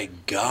 Oh my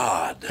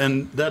God!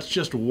 And that's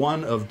just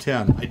one of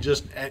 10.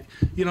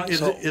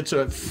 It's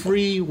a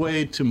free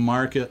way to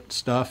market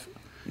stuff,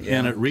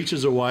 and it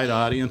reaches a wide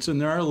audience.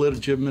 And there are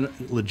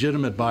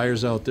legitimate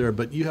buyers out there,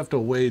 but you have to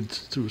wade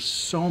through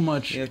so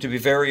much. You have to be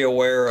very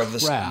aware of the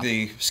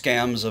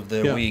scams of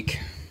the week.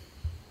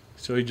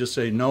 So you just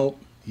say no.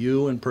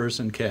 You in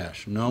person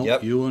cash. No,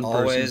 yep. You in person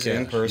always cash.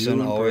 In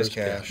person, always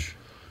cash.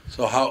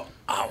 So how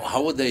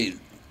would they?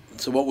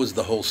 So what was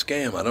the whole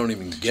scam? I don't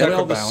even get it.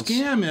 Well, the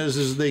scam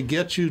is they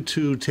get you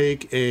to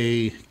take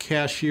a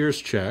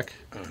cashier's check,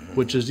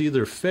 which is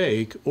either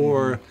fake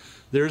or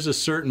there's a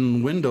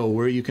certain window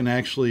where you can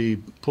actually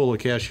pull a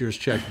cashier's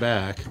check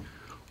back,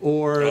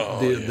 or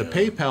the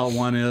PayPal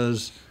one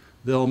is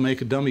they'll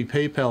make a dummy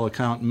PayPal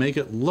account, make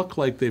it look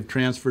like they've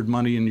transferred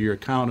money into your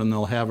account, and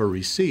they'll have a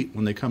receipt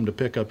when they come to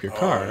pick up your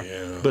car,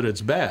 but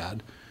it's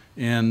bad.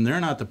 And they're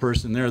not the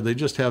person there. They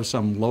just have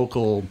some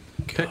local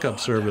pickup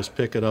service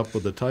pick it up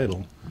with the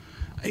title.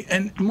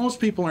 And most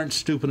people aren't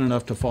stupid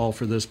enough to fall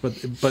for this,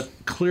 but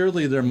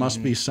clearly there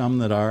must be some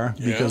that are,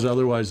 because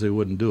otherwise they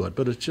wouldn't do it.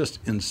 But it's just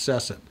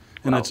incessant.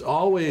 And it's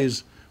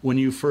always, when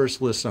you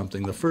first list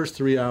something, the first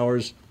 3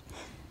 hours,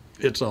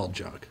 it's all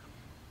junk.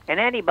 And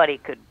anybody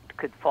could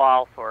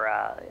fall for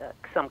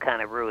some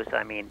kind of ruse.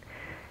 I mean,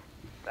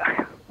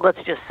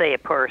 let's just say a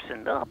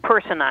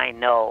person I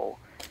know,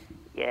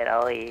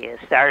 he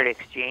started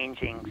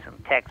exchanging some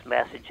text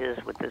messages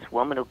with this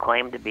woman who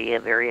claimed to be a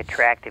very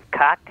attractive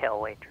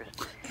cocktail waitress.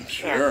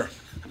 Sure.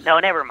 And, no,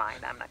 never mind.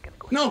 I'm not going to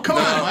go. No, come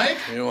on, Mike.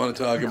 You don't want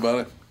to talk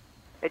about it?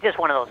 It's just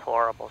one of those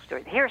horrible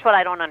stories. Here's what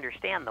I don't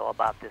understand, though,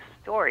 about this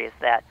story is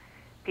that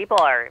people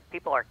are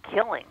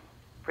killing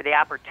for the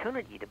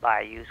opportunity to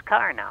buy a used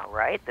car now,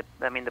 right?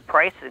 The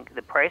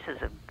prices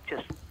have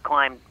just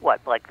climbed,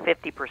 like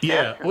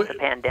 50% since the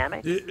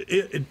pandemic?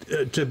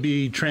 To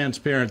be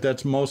transparent,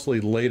 that's mostly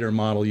later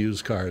model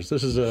used cars.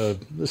 This is a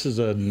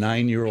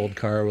 9-year-old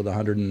car with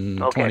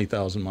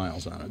 120,000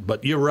 miles on it.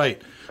 But you're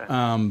right.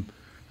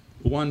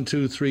 1,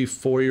 2, 3,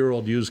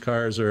 4-year-old used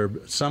cars are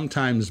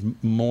sometimes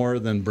more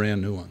than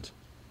brand new ones.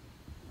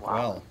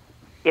 Wow.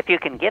 If you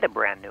can get a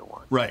brand new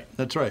one. Right,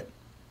 that's right.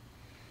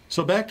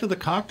 So back to the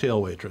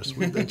cocktail waitress.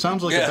 It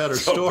sounds like a better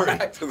story.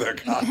 Back to the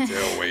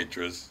cocktail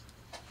waitress.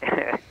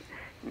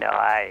 No,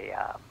 I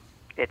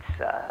have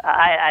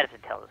to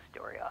tell the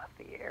story off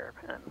the air.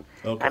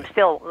 Okay.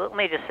 Let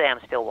me just say I'm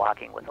still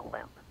walking with a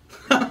limp.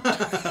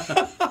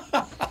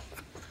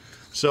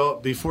 So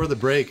before the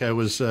break, I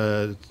was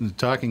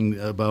talking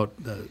about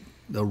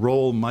the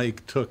role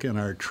Mike took in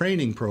our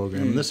training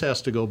program. This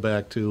has to go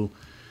back to,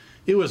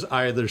 it was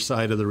either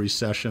side of the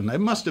recession.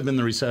 It must have been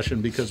the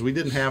recession because we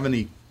didn't have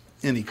any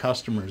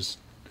customers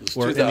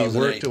or any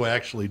work to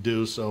actually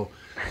do, so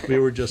we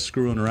were just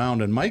screwing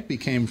around. And Mike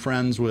became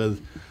friends with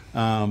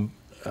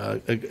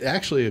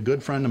actually a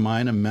good friend of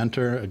mine, a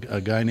mentor, a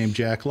guy named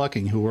Jack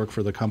Lucking, who worked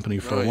for the company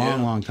for a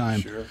long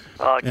time. Sure.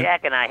 Oh,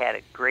 Jack and I had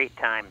a great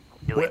time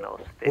doing those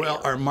videos.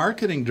 Well, our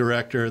marketing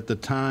director at the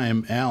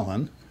time,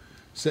 Alan,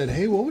 said,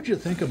 hey, what would you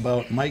think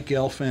about Mike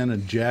Gelfand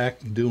and Jack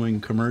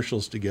doing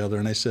commercials together?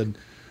 And I said,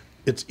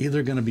 it's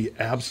either going to be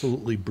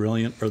absolutely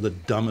brilliant or the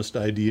dumbest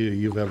idea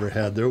you've ever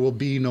had. There will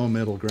be no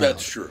middle ground.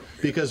 That's true.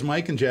 Because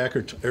Mike and Jack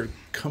are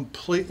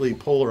completely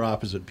polar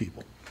opposite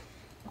people.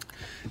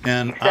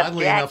 And Except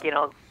oddly Jack,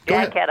 enough,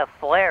 Jack had a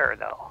flair,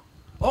 though.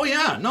 Oh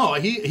yeah, no,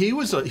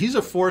 he's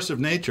a force of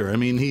nature. I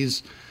mean,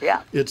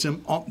 it's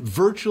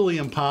virtually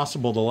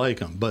impossible to like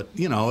him. But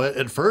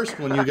at first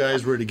when you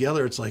guys were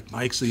together, it's like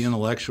Mike's the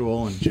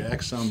intellectual and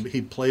Jack's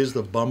he plays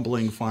the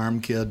bumbling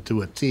farm kid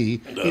to a T,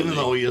 even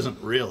though he isn't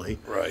really.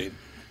 Right.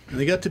 And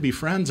they got to be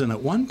friends, and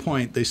at one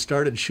point they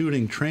started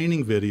shooting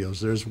training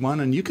videos. There's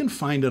one, and you can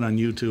find it on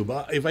YouTube.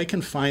 If I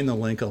can find the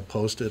link, I'll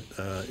post it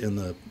in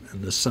the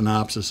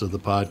synopsis of the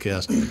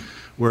podcast,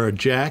 where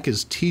Jack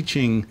is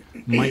teaching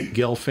Mike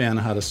Gelfand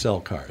how to sell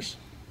cars.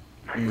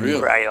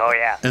 Really? Right. Oh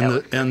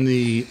yeah. And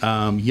the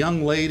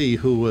young lady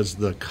who was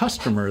the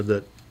customer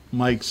that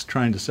Mike's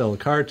trying to sell a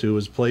car to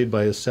was played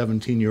by a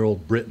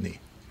 17-year-old Brittany.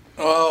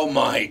 Oh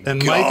my God!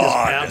 And Mike is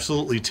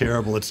absolutely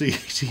terrible.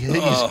 He's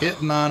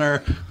hitting on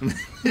her.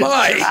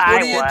 Mike,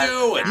 what are you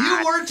doing?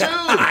 You were too.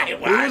 I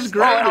was. It was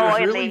great. It was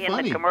really in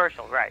funny. the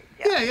commercial, right?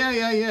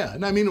 Yeah.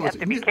 And I mean, you have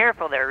to be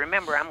careful there.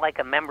 Remember, I'm like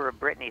a member of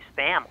Brittany's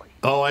family.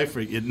 Oh, I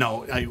forget.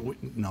 No,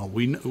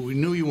 we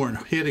knew you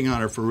weren't hitting on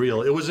her for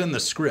real. It was in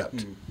the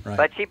script, right?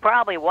 But she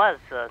probably was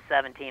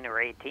 17 or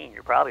 18.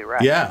 You're probably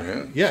right.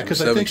 Yeah.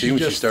 Because I think she's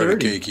just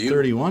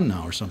 31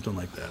 now or something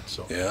like that.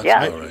 So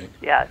yeah, all right.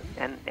 Yeah,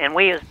 and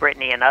we use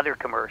Brittany in other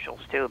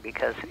commercials too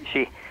because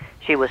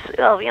she was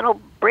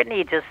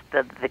Brittany just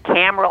the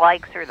camera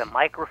likes her, the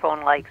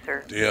microphone likes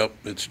her. Yep,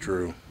 it's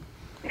true.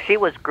 She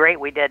was great.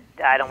 We did.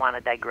 I don't want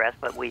to digress,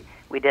 but we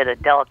did a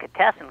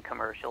delicatessen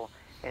commercial,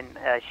 and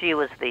she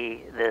was the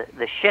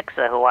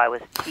shiksa who I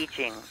was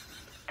teaching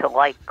to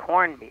like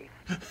corned beef,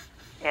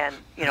 and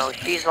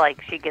she's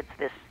like she gets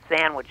this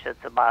sandwich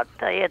that's about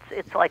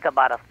it's like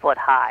about a foot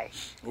high.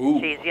 Ooh.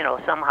 She's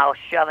somehow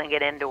shoving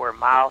it into her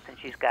mouth, and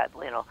she's got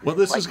Well,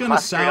 this is going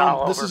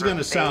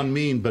to sound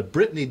mean, but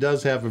Brittany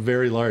does have a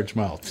very large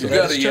mouth. So you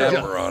got a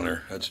yammer on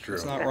her. That's true.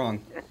 It's not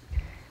wrong.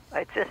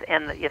 It's just,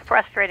 and the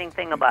frustrating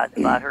thing about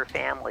her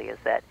family is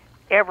that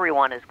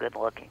everyone is good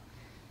looking.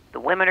 The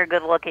women are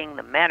good looking,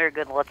 the men are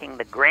good looking,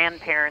 the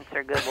grandparents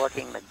are good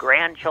looking, the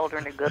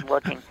grandchildren are good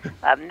looking.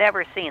 I've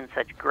never seen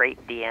such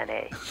great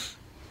DNA.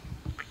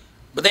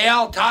 But they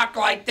all talk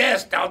like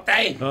this, don't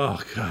they?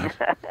 Oh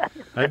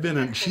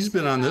God, she's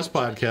been on this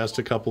podcast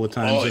a couple of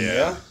times. Oh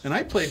yeah. And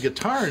I played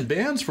guitar in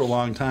bands for a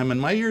long time,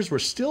 and my ears were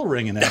still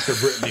ringing after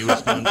Brittany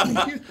was done.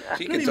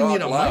 She didn't even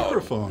need a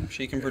microphone.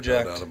 She can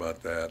project. No doubt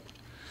about that.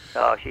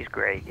 Oh, she's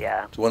great,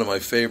 yeah. It's one of my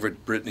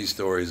favorite Brittany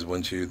stories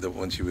when she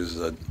was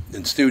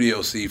in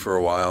Studio C for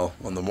a while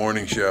on the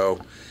morning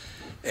show,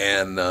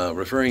 And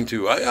referring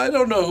to, I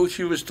don't know who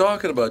she was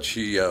talking about.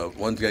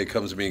 One guy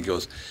comes to me and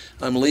goes,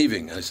 "I'm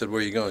leaving." I said,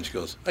 "Where are you going?" She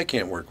goes, "I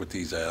can't work with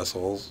these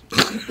assholes."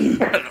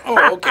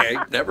 Oh, okay,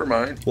 never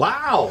mind.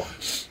 Wow.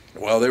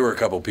 Well, there were a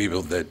couple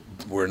people that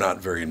were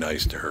not very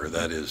nice to her.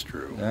 That is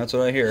true. That's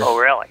what I hear. Oh,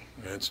 really?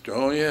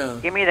 Oh, yeah.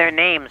 Give me their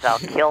names. I'll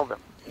kill them.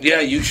 Yeah,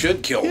 you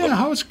should kill them.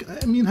 How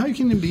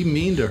can you be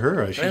mean to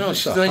her? I know,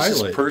 she's the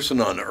nicest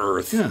person on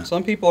earth. Yeah.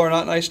 Some people are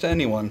not nice to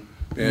anyone.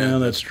 Yeah,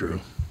 that's true.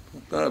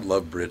 I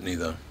love Brittany,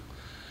 though.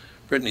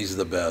 Brittany's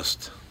the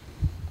best.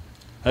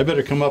 I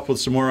better come up with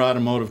some more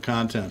automotive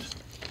content.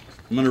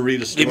 I'm going to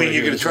read a story. You mean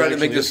you're going to try to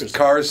make this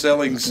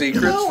car-selling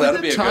secrets? No,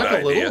 That'd be a good idea.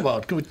 Talk a little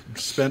about. We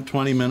spent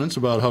 20 minutes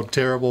about how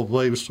terrible a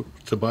place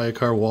to buy a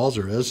car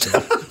Walzer is. So.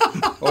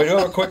 Well, we do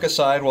have a quick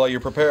aside while you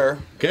prepare.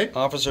 Okay.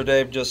 Officer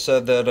Dave just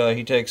said that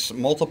he takes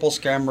multiple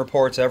scam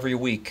reports every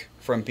week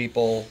from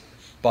people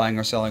buying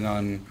or selling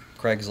on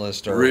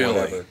Craigslist or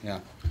whatever.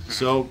 Yeah.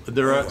 So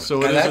there are.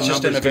 So and it that's is a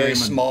just in a numbers very game.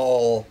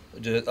 small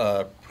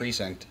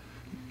precinct.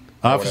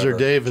 Officer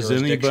Dave, has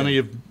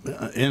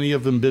any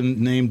of them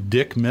been named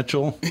Dick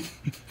Mitchell?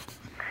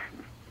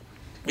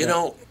 You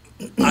know,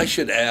 I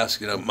should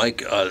ask,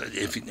 Mike,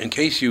 if in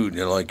case you,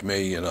 like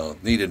me,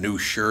 need a new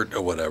shirt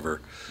or whatever,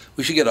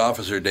 we should get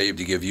Officer Dave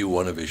to give you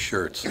one of his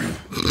shirts.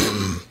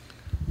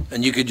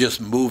 And you could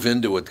just move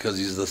into it because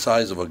he's the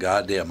size of a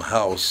goddamn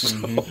house.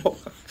 So,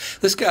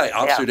 this guy,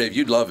 Officer Dave,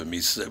 you'd love him.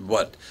 He's,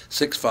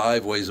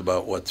 6'5", weighs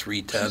about,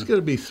 310? He's got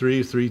to be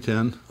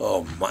 310.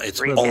 Oh, my. It's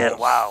 310,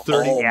 wow.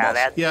 30,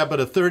 yeah,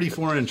 but a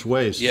 34-inch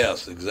waist.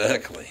 Yes,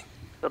 exactly.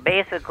 So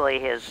basically,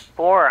 his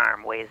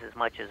forearm weighs as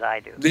much as I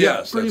do.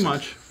 Yes, pretty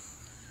much.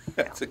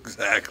 That's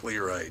exactly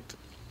right.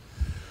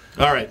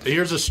 All right,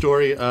 here's a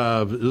story.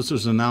 This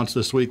was announced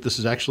this week. This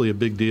is actually a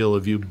big deal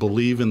if you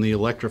believe in the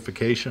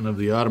electrification of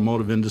the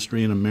automotive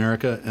industry in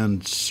America,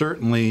 and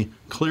certainly,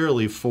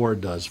 clearly, Ford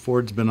does.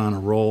 Ford's been on a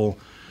roll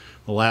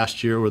the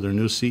last year with their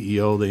new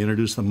CEO. They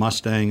introduced the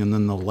Mustang and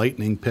then the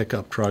Lightning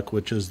pickup truck,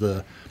 which is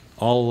the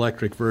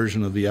all-electric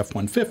version of the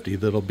F-150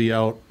 that'll be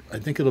out. I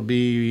think it'll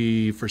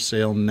be for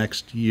sale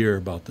next year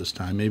about this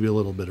time, maybe a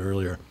little bit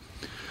earlier.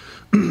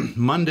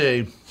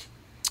 Monday,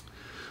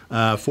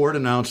 Ford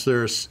announced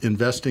they're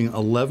investing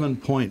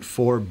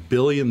 $11.4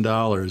 billion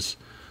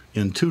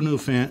in two new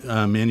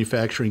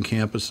manufacturing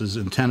campuses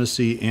in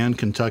Tennessee and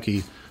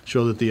Kentucky,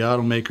 show that the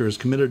automaker is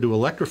committed to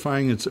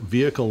electrifying its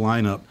vehicle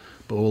lineup,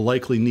 but will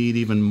likely need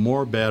even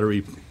more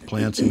battery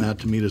plants than that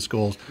to meet its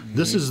goals.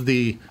 This is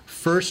the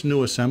first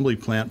new assembly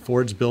plant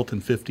Ford's built in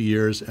 50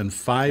 years and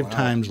 5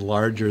 times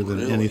larger than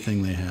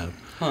anything they have.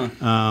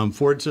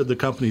 Ford said the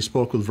company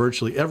spoke with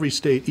virtually every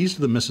state east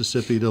of the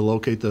Mississippi to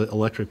locate the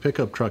electric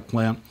pickup truck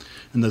plant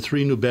and the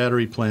 3 new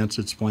battery plants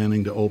it's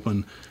planning to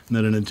open, and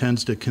that it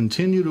intends to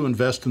continue to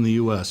invest in the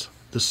U.S.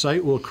 The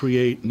site will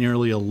create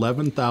nearly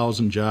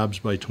 11,000 jobs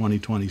by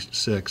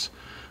 2026.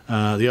 The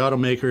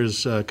automaker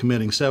is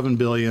committing $7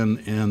 billion,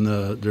 and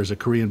there's a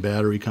Korean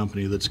battery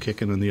company that's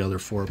kicking in the other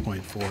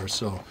 4.4.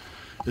 So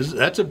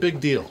that's a big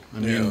deal. I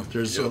mean,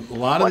 there's a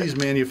lot of these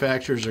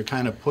manufacturers are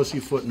kind of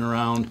pussyfooting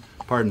around,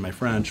 pardon my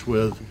French,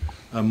 with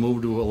a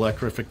move to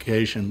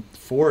electrification.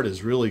 Ford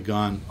has really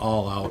gone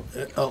all out,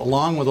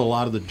 along with a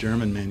lot of the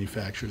German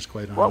manufacturers,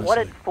 quite honestly. What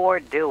did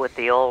Ford do with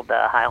the old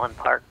Highland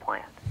Park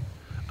plant?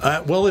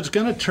 Well, it's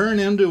going to turn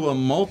into a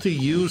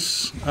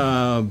multi-use,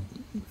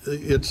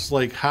 it's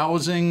like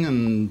housing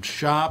and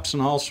shops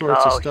and all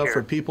sorts of stuff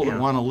for people that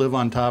want to live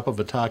on top of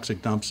a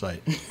toxic dump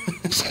site.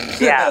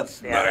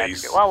 That's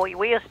nice. That's well,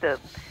 we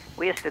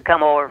used to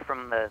come over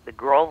from the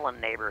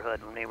Groveland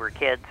neighborhood when we were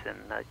kids and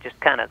just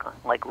kind of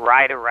like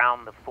ride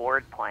around the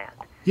Ford plant.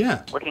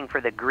 Yeah. Looking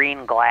for the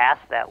green glass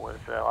that was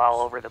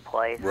all over the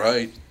place.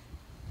 Right.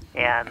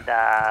 And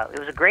it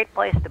was a great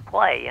place to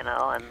play,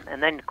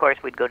 and then, of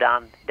course, we'd go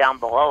down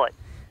below it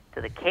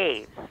to the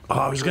caves. Oh,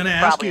 I was going to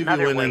ask you if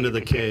you went into the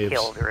caves. Get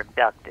killed or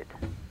abducted.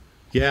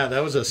 Yeah,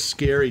 that was a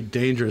scary,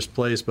 dangerous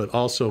place, but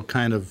also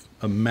kind of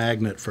a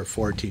magnet for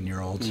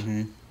 14-year-olds.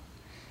 Mm-hmm.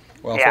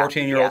 Well,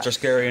 14-year-olds are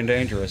scary and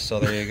dangerous, so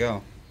there you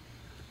go.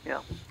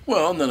 Yeah.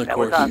 Well, and then, of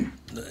course,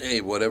 hey,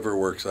 whatever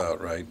works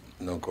out, right?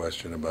 No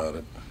question about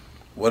it.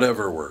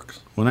 Whatever works.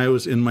 When I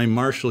was in my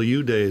Marshall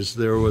U days,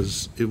 there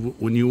was,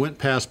 when you went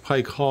past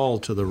Pike Hall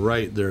to the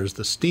right, there's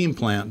the steam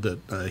plant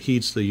that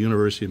heats the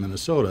University of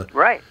Minnesota.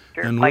 Right.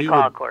 Sure. And Pike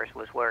Hall, of course,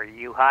 was where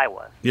U High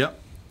was. Yep.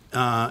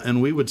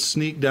 And we would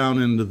sneak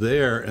down into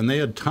there, and they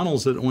had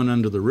tunnels that went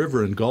under the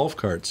river in golf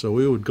carts. So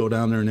we would go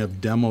down there and have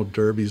demo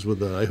derbies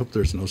with I hope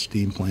there's no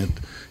steam plant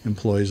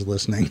employees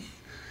listening.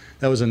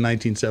 That was in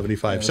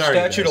 1975. Sorry,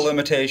 statute of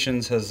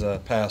limitations has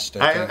passed.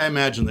 I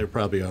imagine they're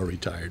probably all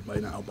retired by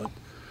now, but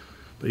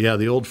yeah,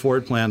 the old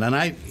Ford plant, and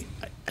I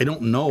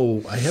don't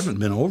know. I haven't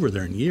been over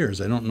there in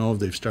years. I don't know if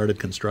they've started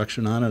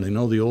construction on it. I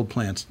know the old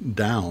plant's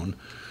down.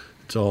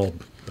 It's all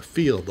a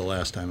field the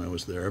last time I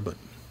was there, but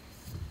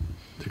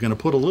they're going to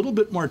put a little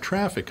bit more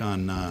traffic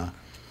on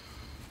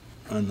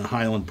the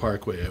Highland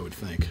Parkway, I would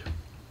think.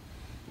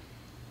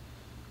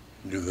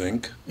 You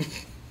think?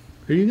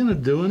 Are you going to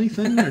do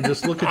anything or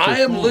just look at your I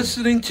am phone?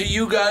 listening to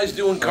you guys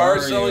doing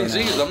car selling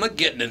Z's. I'm not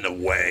getting in the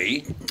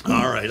way.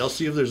 All right, I'll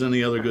see if there's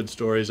any other good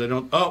stories.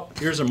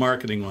 Here's a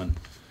marketing one.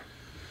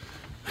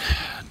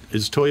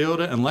 Is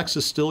Toyota and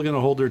Lexus still going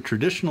to hold their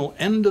traditional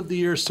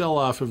end-of-the-year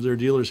sell-off if their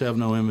dealers have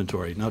no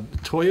inventory? Now,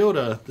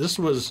 Toyota,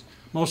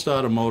 most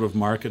automotive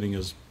marketing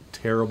is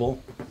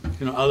terrible,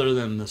 other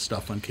than the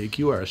stuff on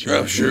KQR.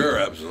 Sure,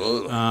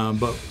 absolutely.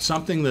 But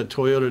something that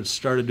Toyota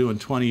started doing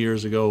 20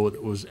 years ago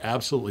was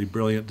absolutely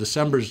brilliant.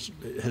 December's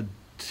had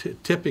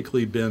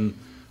typically been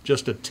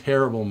just a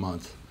terrible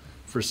month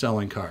for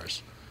selling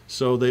cars.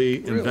 So they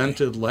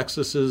invented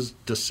Lexus's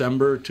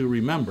December to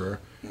Remember,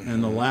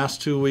 and the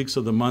last 2 weeks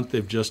of the month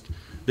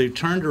they've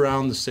turned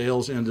around the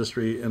sales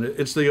industry, and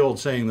it's the old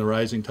saying, the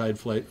rising tide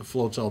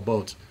floats all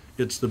boats.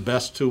 It's the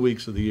best 2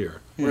 weeks of the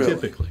year,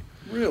 typically.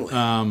 Really?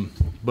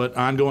 But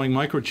ongoing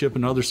microchip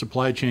and other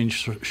supply chain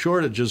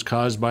shortages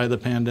caused by the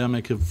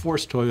pandemic have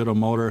forced Toyota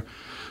Motor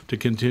to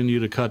continue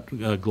to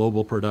cut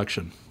global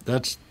production.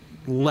 That's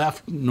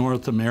left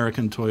North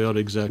American Toyota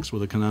execs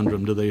with a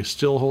conundrum. Do they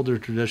still hold their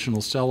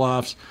traditional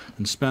sell-offs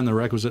and spend the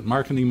requisite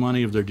marketing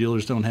money if their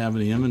dealers don't have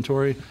any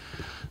inventory?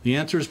 The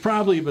answer is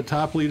probably, but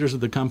top leaders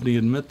of the company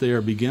admit they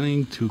are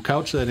beginning to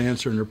couch that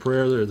answer in a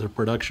prayer that their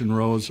production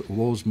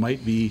woes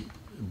might be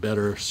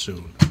better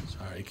soon.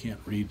 Sorry, I can't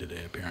read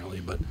today apparently,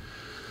 but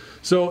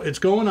so it's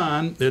going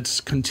on.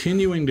 It's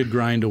continuing to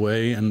grind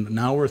away, and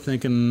now we're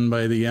thinking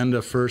by the end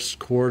of first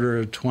quarter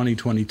of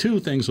 2022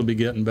 things will be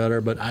getting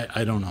better, but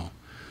I don't know.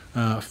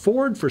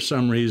 Ford, for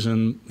some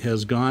reason,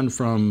 has gone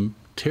from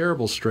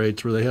terrible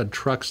straits where they had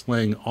trucks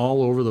laying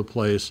all over the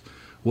place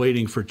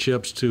waiting for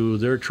chips to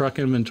their truck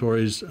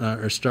inventories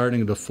are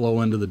starting to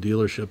flow into the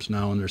dealerships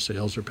now, and their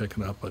sales are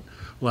picking up. But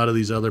a lot of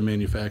these other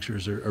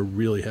manufacturers are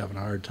really having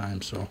a hard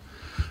time. So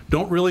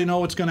don't really know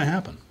what's going to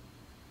happen.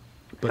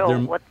 But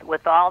so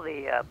with all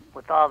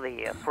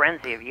the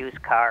frenzy of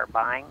used car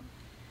buying,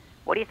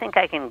 what do you think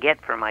I can get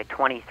for my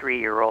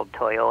 23-year-old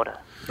Toyota?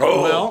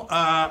 Oh. Well,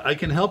 I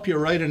can help you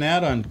write an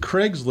ad on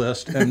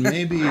Craigslist, and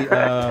maybe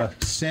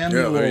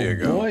Samuel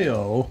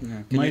Boyo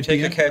Can you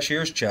take a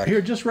cashier's check?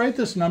 Here, just write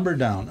this number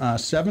down,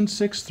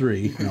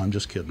 763. No, I'm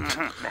just kidding.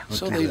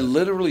 So they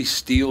literally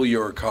steal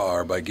your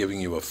car by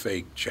giving you a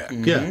fake check.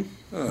 Yeah.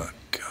 Oh,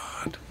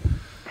 God.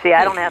 See,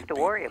 I don't have to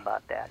worry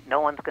about that. No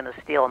one's going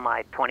to steal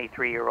my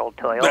 23-year-old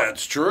Toyota.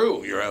 That's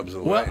true. You're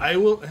absolutely Well, right. I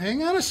will.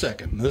 Hang on a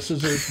second. This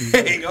is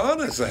Hang on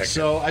a second.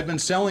 So I've been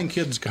selling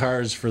kids'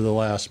 cars for the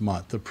last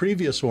month. The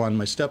previous one,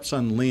 my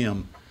stepson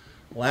Liam,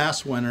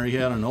 last winter he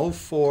had an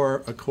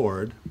 04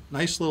 Accord,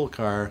 nice little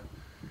car.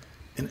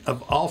 And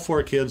of all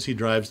four kids, he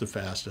drives the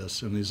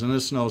fastest. And he's in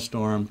a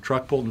snowstorm.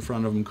 Truck pulled in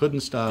front of him,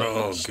 couldn't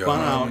stop, spun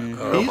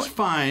out. He's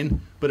fine,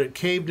 but it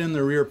caved in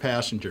the rear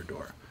passenger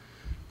door.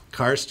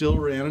 Car still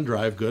ran and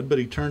drive good, but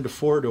he turned a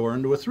 4-door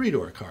into a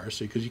 3-door car,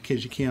 because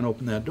you can't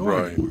open that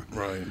door anymore.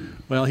 Right.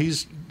 Well,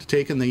 he's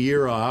taken the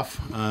year off,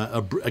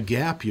 a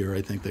gap year,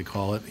 I think they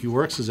call it. He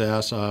works his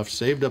ass off,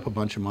 saved up a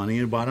bunch of money,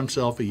 and bought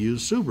himself a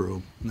used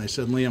Subaru. And I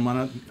said,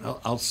 Liam,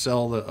 I'll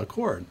sell the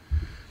Accord.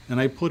 And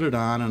I put it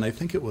on, and I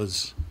think it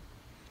was,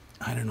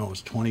 I don't know, it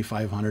was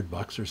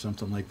 $2,500 or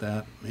something like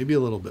that, maybe a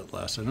little bit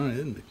less. I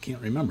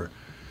can't remember.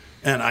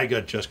 And I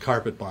got just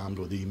carpet bombed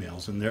with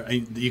emails,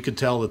 and you could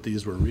tell that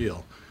these were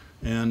real.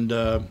 And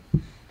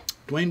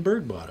Dwayne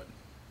Berg bought it.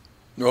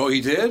 Oh,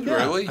 he did? Yeah.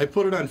 Really? I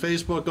put it on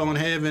Facebook going,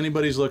 hey, if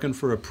anybody's looking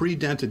for a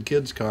pre-dented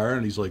kid's car,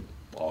 and he's like,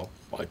 oh,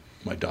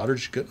 my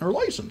daughter's getting her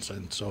license.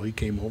 And so he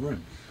came over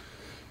and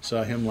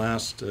saw him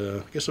last,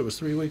 I guess it was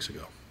 3 weeks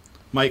ago.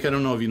 Mike, I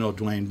don't know if you know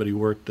Dwayne, but he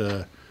worked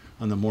on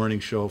the morning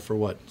show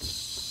for,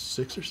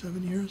 6 or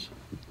 7 years?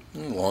 A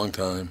long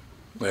time.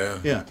 Yeah.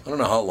 Yeah. I don't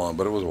know how long,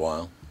 but it was a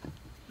while.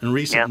 And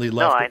recently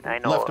left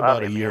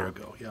about a year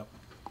ago. Yep.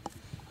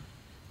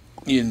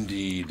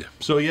 Indeed.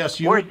 So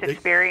yes, worst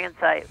experience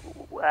I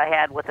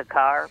had with a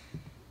car.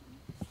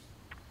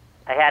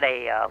 I had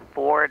a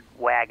Ford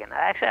wagon.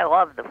 Actually, I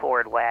loved the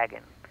Ford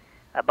wagon.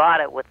 I bought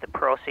it with the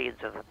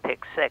proceeds of a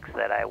Pick 6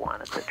 that I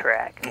wanted to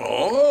track.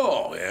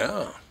 Oh,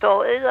 yeah.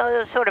 So it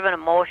was sort of an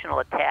emotional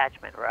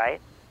attachment,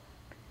 right?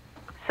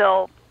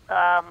 So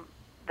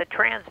the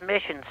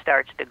transmission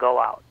starts to go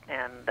out,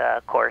 and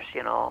of course,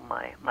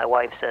 my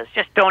wife says,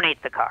 "Just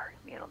donate the car."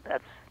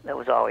 That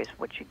was always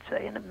what she'd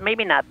say, and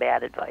maybe not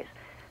bad advice.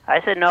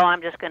 I said, "No,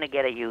 I'm just going to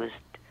get a used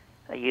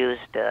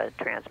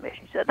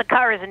transmission." She said, "The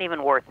car isn't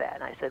even worth that."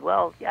 And I said,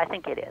 "Well, I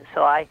think it is."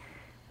 So I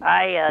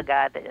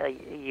got a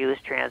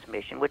used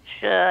transmission, which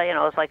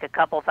was like a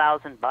couple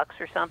 $1,000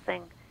 or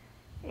something,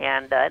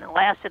 and it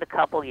lasted a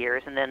couple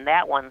years, and then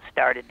that one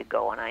started to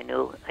go, and I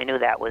knew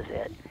that was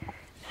it.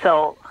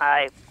 So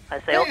I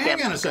say, okay.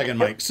 Hang on a second,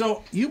 Mike.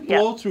 So you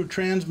blow through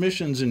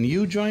transmissions in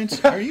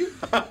U-joints? Are you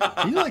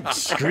like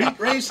street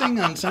racing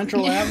on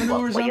Central Avenue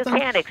or something? Well, you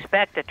can't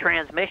expect a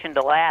transmission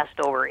to last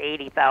over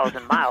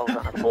 80,000 miles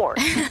on a Ford.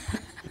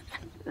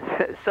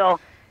 So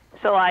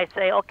I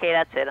say, okay,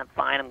 that's it. I'm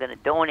fine. I'm going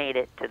to donate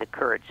it to the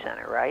Courage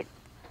Center, right?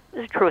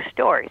 This is a true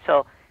story.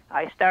 So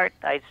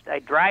I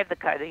drive the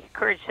car. The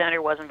Courage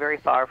Center wasn't very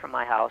far from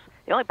my house.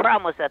 The only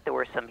problem was that there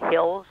were some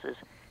hills.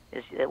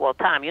 Well,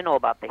 Tom, you know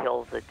about the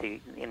hills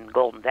in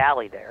Golden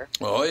Valley there.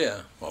 Oh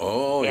yeah.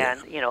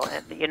 And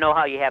you know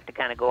how you have to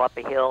kind of go up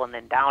a hill and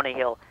then down a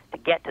hill to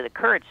get to the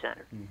Courage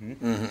Center.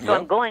 So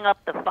I'm going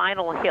up the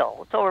final hill.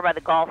 It's over by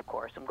the golf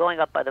course. I'm going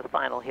up by the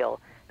final hill.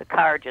 The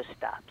car just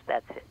stops.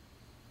 That's it.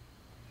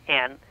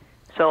 And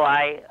so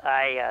I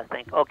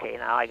think, okay,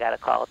 now I got to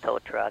call a tow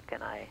truck,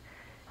 and I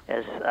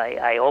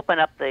open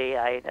up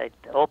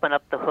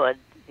the hood.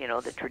 You know,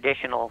 the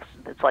traditional.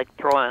 It's like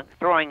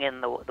throwing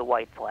in the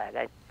white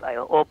flag. I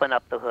open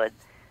up the hood.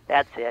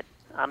 That's it.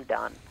 I'm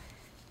done.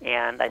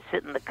 And I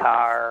sit in the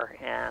car,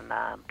 and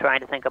I'm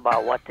trying to think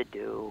about what to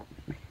do.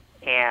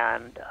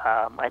 And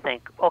I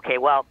think, okay,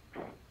 well,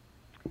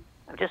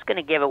 I'm just going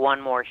to give it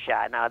one more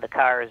shot. Now the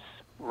car is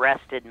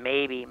rested.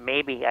 Maybe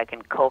I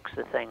can coax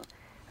the thing.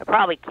 I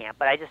probably can't,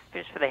 but I just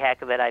for the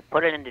heck of it, I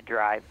put it into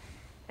drive,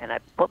 and I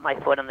put my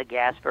foot on the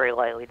gas very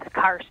lightly. The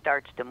car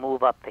starts to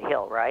move up the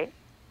hill, right?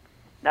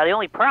 Now the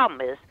only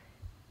problem is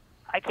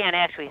I can't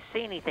actually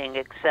see anything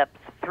except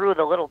through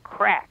the little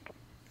crack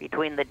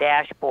between the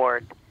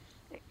dashboard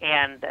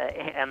and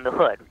the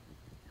hood.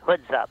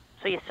 Hood's up.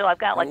 So I've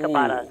got like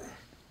about a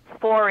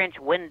 4-inch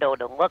window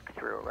to look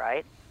through,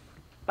 right?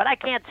 But I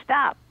can't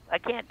stop. I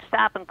can't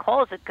stop and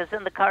close it because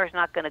then the car's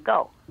not going to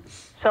go.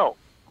 So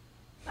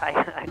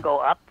I go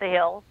up the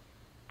hill,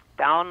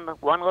 down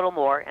one little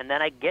more, and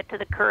then I get to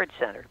the Courage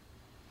Center.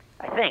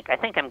 I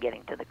think I'm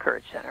getting to the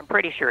Courage Center. I'm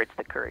pretty sure it's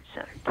the Courage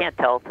Center. Can't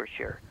tell for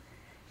sure.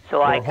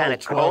 So I kind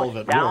of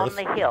coast down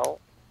the hill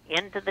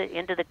into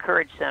the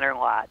Courage Center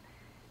lot,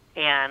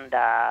 and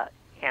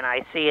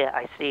I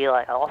see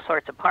like all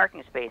sorts of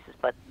parking spaces.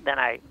 But then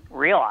I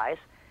realize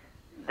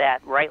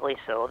that rightly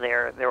so,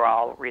 they're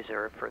all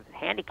reserved for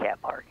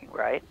handicap parking,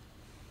 right?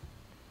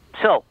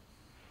 So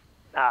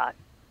I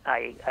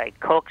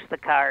coax the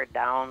car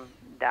down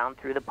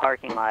through the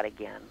parking lot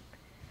again,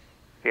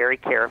 very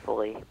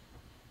carefully,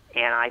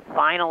 and I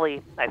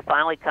finally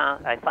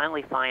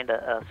find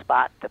a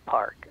spot to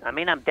park. I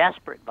mean, I'm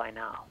desperate by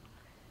now,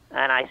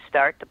 and I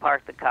start to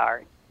park the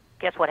car.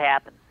 Guess what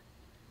happens?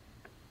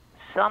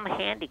 Some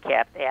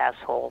handicapped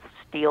asshole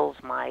steals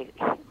my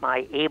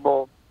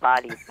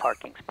able-bodied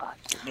parking spot.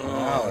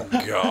 Oh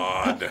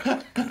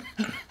God!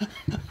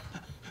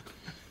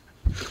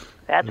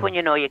 That's when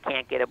you know you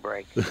can't get a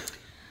break.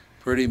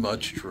 Pretty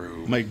much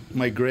true.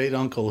 My great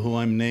uncle, who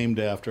I'm named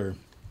after,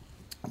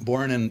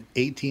 born in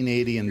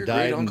 1880 and Your died.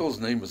 Your great uncle's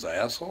name was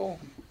Asshole?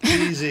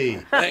 Easy.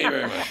 Thank you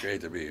very much.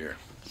 Great to be here.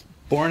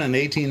 Born in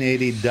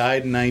 1880,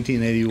 died in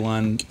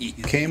 1981,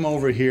 came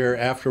over here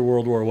after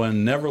World War I,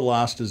 never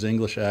lost his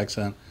English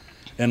accent,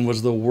 and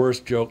was the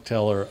worst joke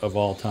teller of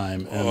all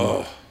time.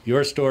 And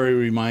your story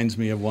reminds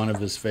me of one of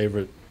his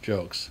favorite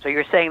jokes. So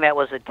you're saying that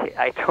was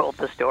I told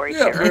the story?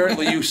 Yeah,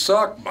 apparently you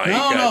suck, Mike.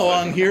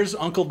 No, here's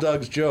Uncle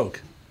Doug's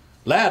joke.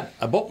 Lad,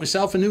 I bought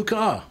myself a new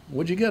car.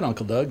 What'd you get,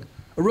 Uncle Doug?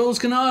 A Rose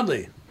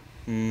Canardly.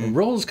 A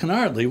Rose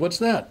Canardly? What's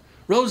that?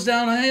 Rose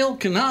down a hill,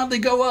 can hardly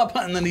go up.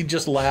 And then he'd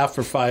just laugh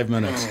for 5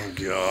 minutes. Oh,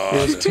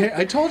 God.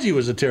 I told you he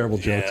was a terrible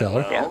joke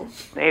teller. Yeah.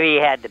 Maybe he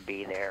had to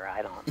be there.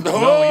 I don't know.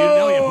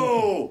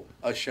 No,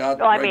 a shot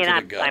no, right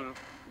to the gut.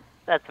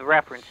 That's a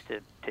reference to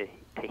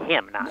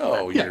him, not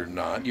No, you're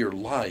not. You're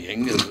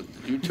lying.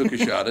 You took a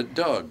shot at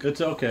Doug.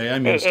 It's okay. I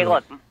missed Hey,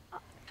 look,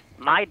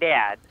 my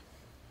dad,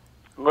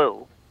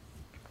 Lou,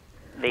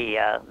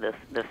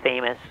 the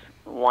famous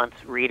once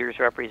reader's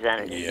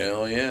representative.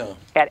 Yeah.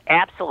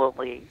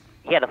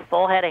 He had a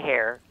full head of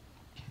hair,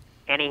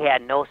 and he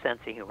had no sense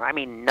of humor. I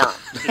mean, none.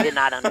 He did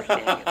not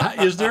understand humor.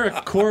 Is there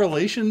a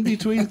correlation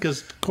between?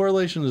 Because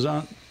correlation is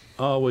not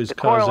always the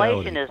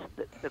causality.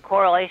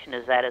 correlation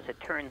is that, as it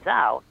turns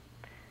out,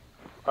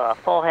 a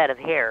full head of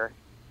hair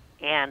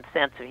and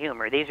sense of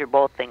humor, these are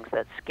both things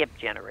that skip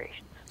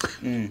generations.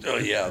 Oh,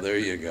 yeah, there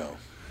you go.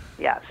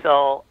 Yeah,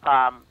 so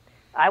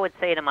I would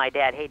say to my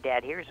dad, hey,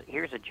 Dad,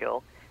 here's a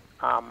joke.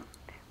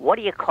 What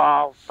do you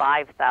call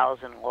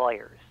 5,000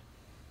 lawyers?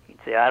 He'd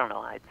say, I don't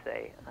know. I'd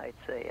say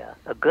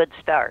a good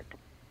start.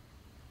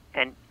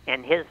 And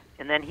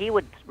then he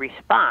would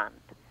respond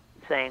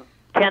saying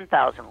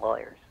 10,000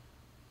 lawyers.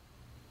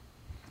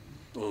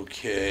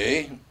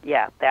 Okay.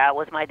 Yeah, that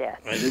was my dad.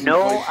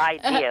 No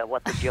idea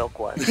what the joke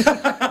was.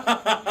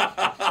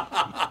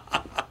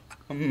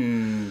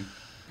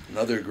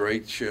 Another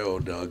great show,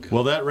 Doug.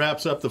 Well, that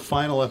wraps up the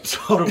final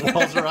episode of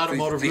Walser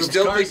Automotive Group's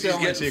still Car thinks he's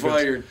Selling getting Secrets.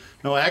 fired.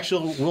 No,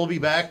 actually, we'll be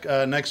back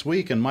next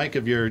week. And Mike,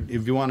 if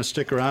you want to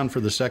stick around for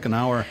the second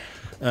hour,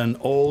 an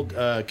old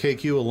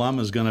KQ alum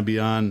is going to be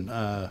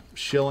on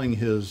shilling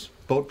his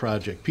boat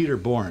project. Peter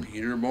Bourne.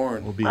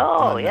 Will be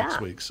on next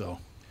week. So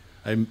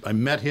I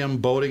met him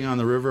boating on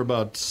the river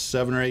about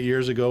 7 or 8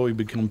 years ago. We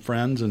become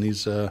friends, and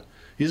he's a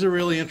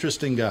really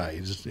interesting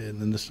guy.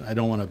 I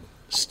don't want to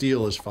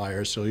steal his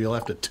fire, so you'll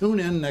have to tune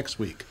in next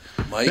week.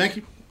 Mike, thank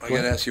you. I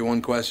got to ask you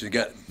one question.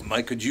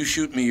 Mike, could you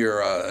shoot me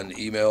your an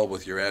email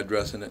with your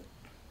address in it?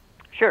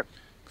 Sure.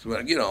 So,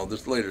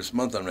 this later this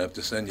month I'm going to have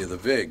to send you the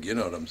VIG. You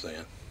know what I'm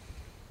saying?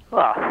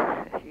 Well,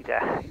 you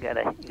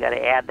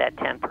gotta add that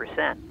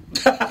 10%.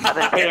 I've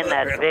been paying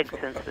that vig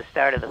since the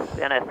start of the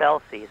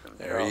NFL season.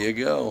 There you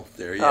go.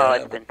 There you have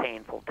it. It's been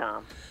painful,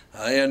 Tom.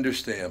 I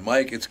understand,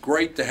 Mike. It's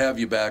great to have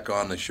you back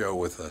on the show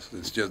with us.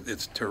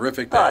 It's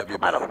terrific to have you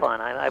back. It's a lot of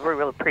fun. I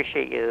really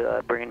appreciate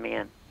you bringing me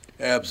in.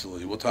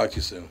 Absolutely. We'll talk to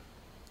you soon.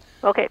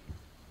 Okay.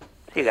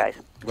 See you guys.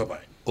 Bye-bye.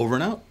 Over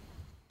and out.